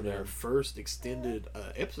this volume making their down. first extended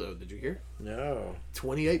episode. Did you hear? No.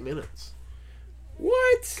 28 minutes.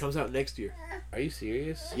 What? Comes out next year. Are you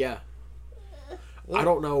serious? Yeah. I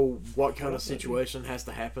don't know what kind of situation has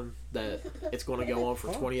to happen that it's going to go on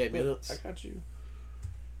for 28 minutes. I got you.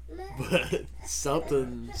 But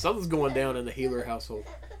something's going down in the Healer household.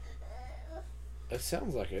 It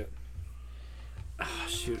sounds like it. Oh,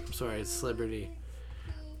 shoot. I'm sorry. It's celebrity.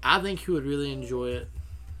 I think who would really enjoy it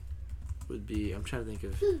would be... I'm trying to think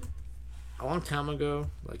of... A long time ago,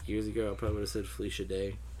 like years ago, I probably would have said Felicia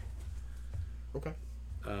Day. Okay.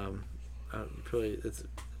 Probably it's...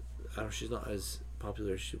 I don't. She's not as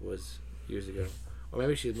popular as she was years ago, or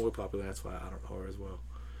maybe she's more popular. That's why I don't know her as well.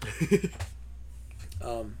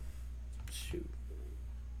 Shoot.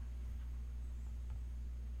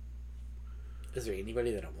 Is there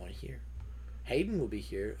anybody that I want to hear? Hayden will be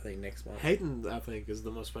here, I think, next month. Hayden, I think, is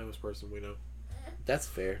the most famous person we know. That's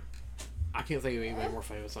fair. I can't think of anybody more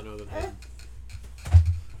famous I know than Hayden.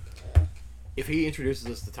 If he introduces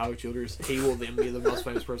us to Tyler Childers, he will then be the most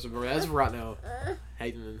famous person. But as of right now,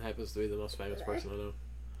 Hayden happens to be the most famous person I know.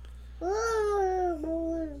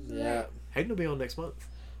 Yeah. Hayden will be on next month.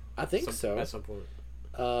 I think so. At some point.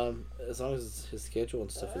 As long as his schedule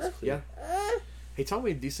and stuff is clear. Yeah. He told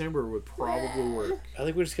me December would probably work. I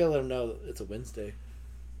think we're just gonna let him know it's a Wednesday.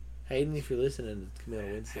 Hayden, if you're listening, it's gonna be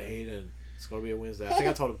on Wednesday. Hayden. It's going to be a Wednesday. I think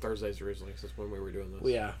I told him Thursdays originally, because that's when we were doing this.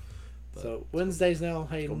 Well, yeah. But so Wednesdays now,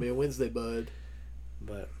 Hayden. It's going to be a Wednesday, bud.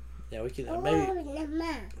 But yeah, we can maybe.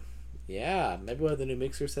 Yeah, maybe we'll have the new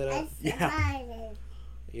mixer set up. Yeah.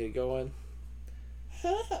 You get it going.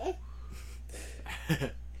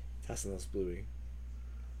 Testing this Bluey.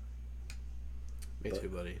 Me too,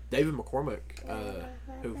 buddy. David McCormick,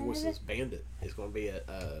 who voices Bandit, is going to be at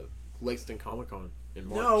Lexington Comic Con in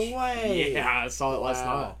March. No way! Yeah, I saw it last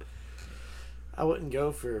night. I wouldn't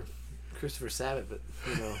go for Christopher Sabat, but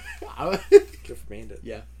I would go for Bandit.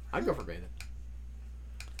 Yeah, I'd go for Bandit.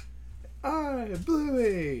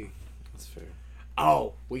 Bluey. That's fair.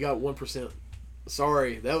 Oh, we got 1%.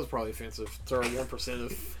 Sorry, that was probably offensive. Sorry, 1%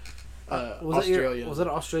 of Australian. Was that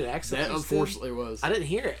an Australian accent? That unfortunately was. I didn't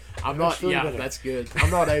hear it. I'm not. Yeah, that's good.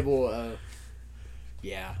 I'm not able.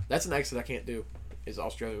 Yeah, that's an accent I can't do. Is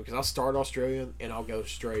Australian, because I'll start Australian and I'll go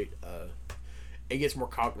straight. It gets more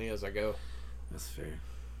Cockney as I go. That's fair.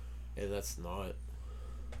 And that's not.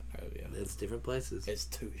 Yeah, it's different places. It's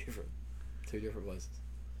two different places.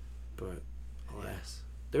 But alas,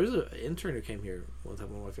 there was an intern who came here one time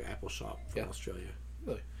when I went to Apple Shop from Australia.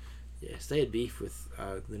 Really? Yes, they had beef with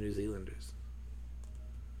the New Zealanders.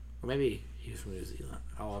 Or maybe he was from New Zealand.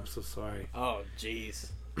 Oh, I'm so sorry. Oh,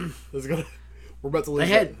 jeez. We're about to lose.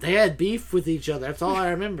 They had beef with each other. That's all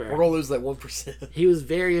I remember. We're gonna lose that 1%. He was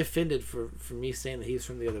very offended for me saying that he's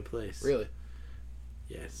from the other place. Really?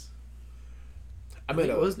 Yes. I mean,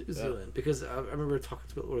 it was New Zealand because I remember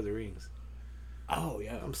talking about Lord of the Rings. Oh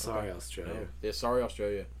yeah. I'm sorry, Australia. No. Yeah, sorry,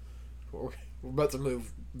 Australia. We're about to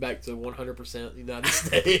move back to 100% United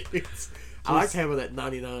States. I like having that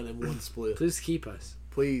 99 and 1 split. Please keep us.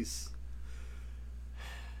 Please.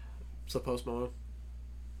 So Post Malone?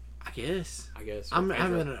 I guess. I'm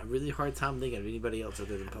having a really hard time thinking of anybody else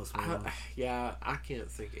other than Post Malone. I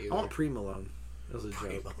can't think either. I want Pre-Malone. That was a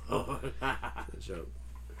joke. A joke.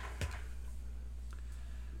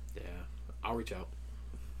 Yeah. I'll reach out.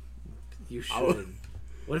 You should.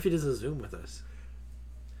 What if he does a Zoom with us?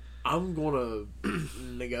 I'm gonna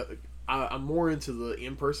I'm more into the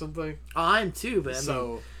in-person thing. Oh, I am too, but I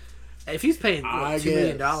mean, if he's paying $2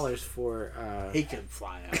 million for he can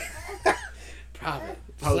fly out. Probably.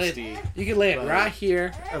 Posty. You can land right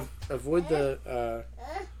here. Avoid the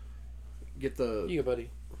get the you go, buddy.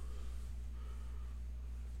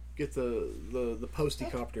 Get the Posty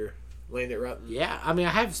copter. Land it right in. Yeah, I mean I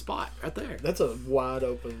have a spot right there. That's a wide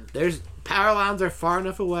open. There's power lines are far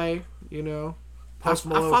enough away, I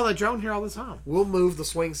fly the drone here all the time. We'll move the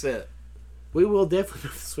swing set. We will definitely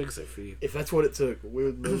move the swing set for you. If that's what it took, we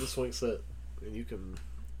would move the swing set, and you can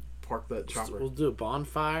park that chopper. We'll do a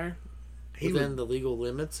bonfire within the legal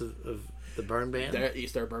limits of the burn ban.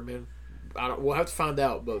 Is there a burn ban? We'll have to find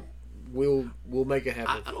out, but we'll make it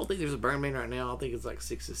happen. I don't think there's a burn ban right now. I think it's like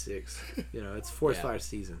 6 to 6. It's forest fire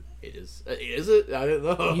season. It is. Is it? I didn't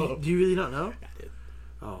know. You really don't know? I did.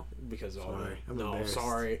 Oh, because sorry.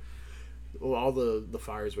 Sorry. Well, all the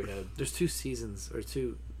fires we had. There's 2 seasons or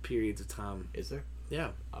 2 periods of time. Is there?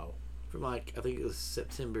 Yeah. Oh. From I think it was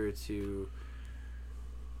September to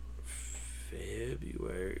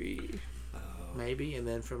February. Oh. Maybe, and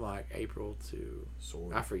then from April to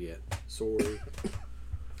I forget. Sorry.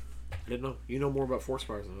 I didn't know. You know more about forest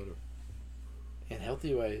fires than I do. In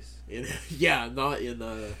healthy ways. Not in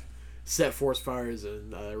set forest fires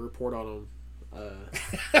and report on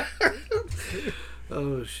them.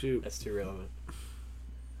 Oh shoot, That's too relevant.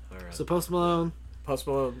 All right. so Post Malone,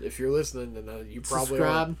 If you're listening, then you probably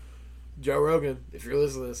subscribe. are. Joe Rogan, if you're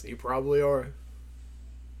listening to this, you probably are.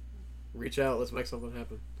 Reach out. Let's make something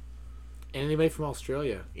happen. Anybody from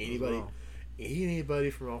Australia? Anybody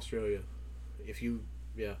from Australia. If you,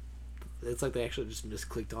 yeah. It's like they actually just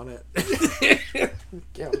misclicked on it.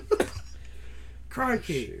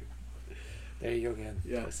 Crikey. Shoot. There you go again.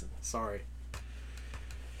 Yeah. Listen. Sorry.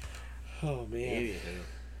 Oh man.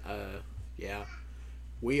 Anywho, yeah.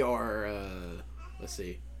 We are, let's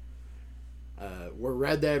see. We're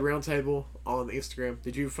Rad Dad Roundtable on Instagram.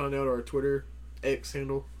 Did you find out our Twitter X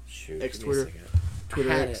handle? Shoot. X give me a Twitter. second.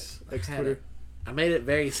 Twitter I had X. it. X I had Twitter. it. I made it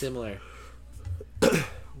very similar.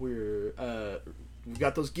 We're we've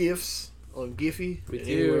got those GIFs on Giphy. We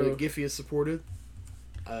Anywhere do. that Giphy is supported.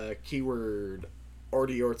 Keyword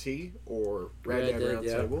RDRT or Rad Dad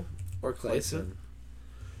Roundtable. Or Clayson.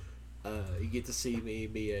 You get to see me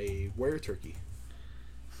be a were turkey.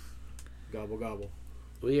 Gobble gobble.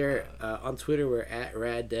 We are on Twitter. We're at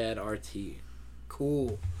RadDadRT.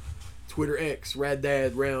 Cool. Twitter X Rad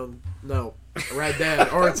Dad Round. No, Rad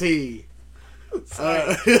Dad RT.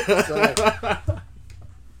 Sorry.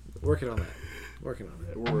 Working on that. We're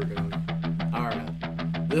working on it. All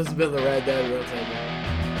right. This has been the Rad Dad Roundtable.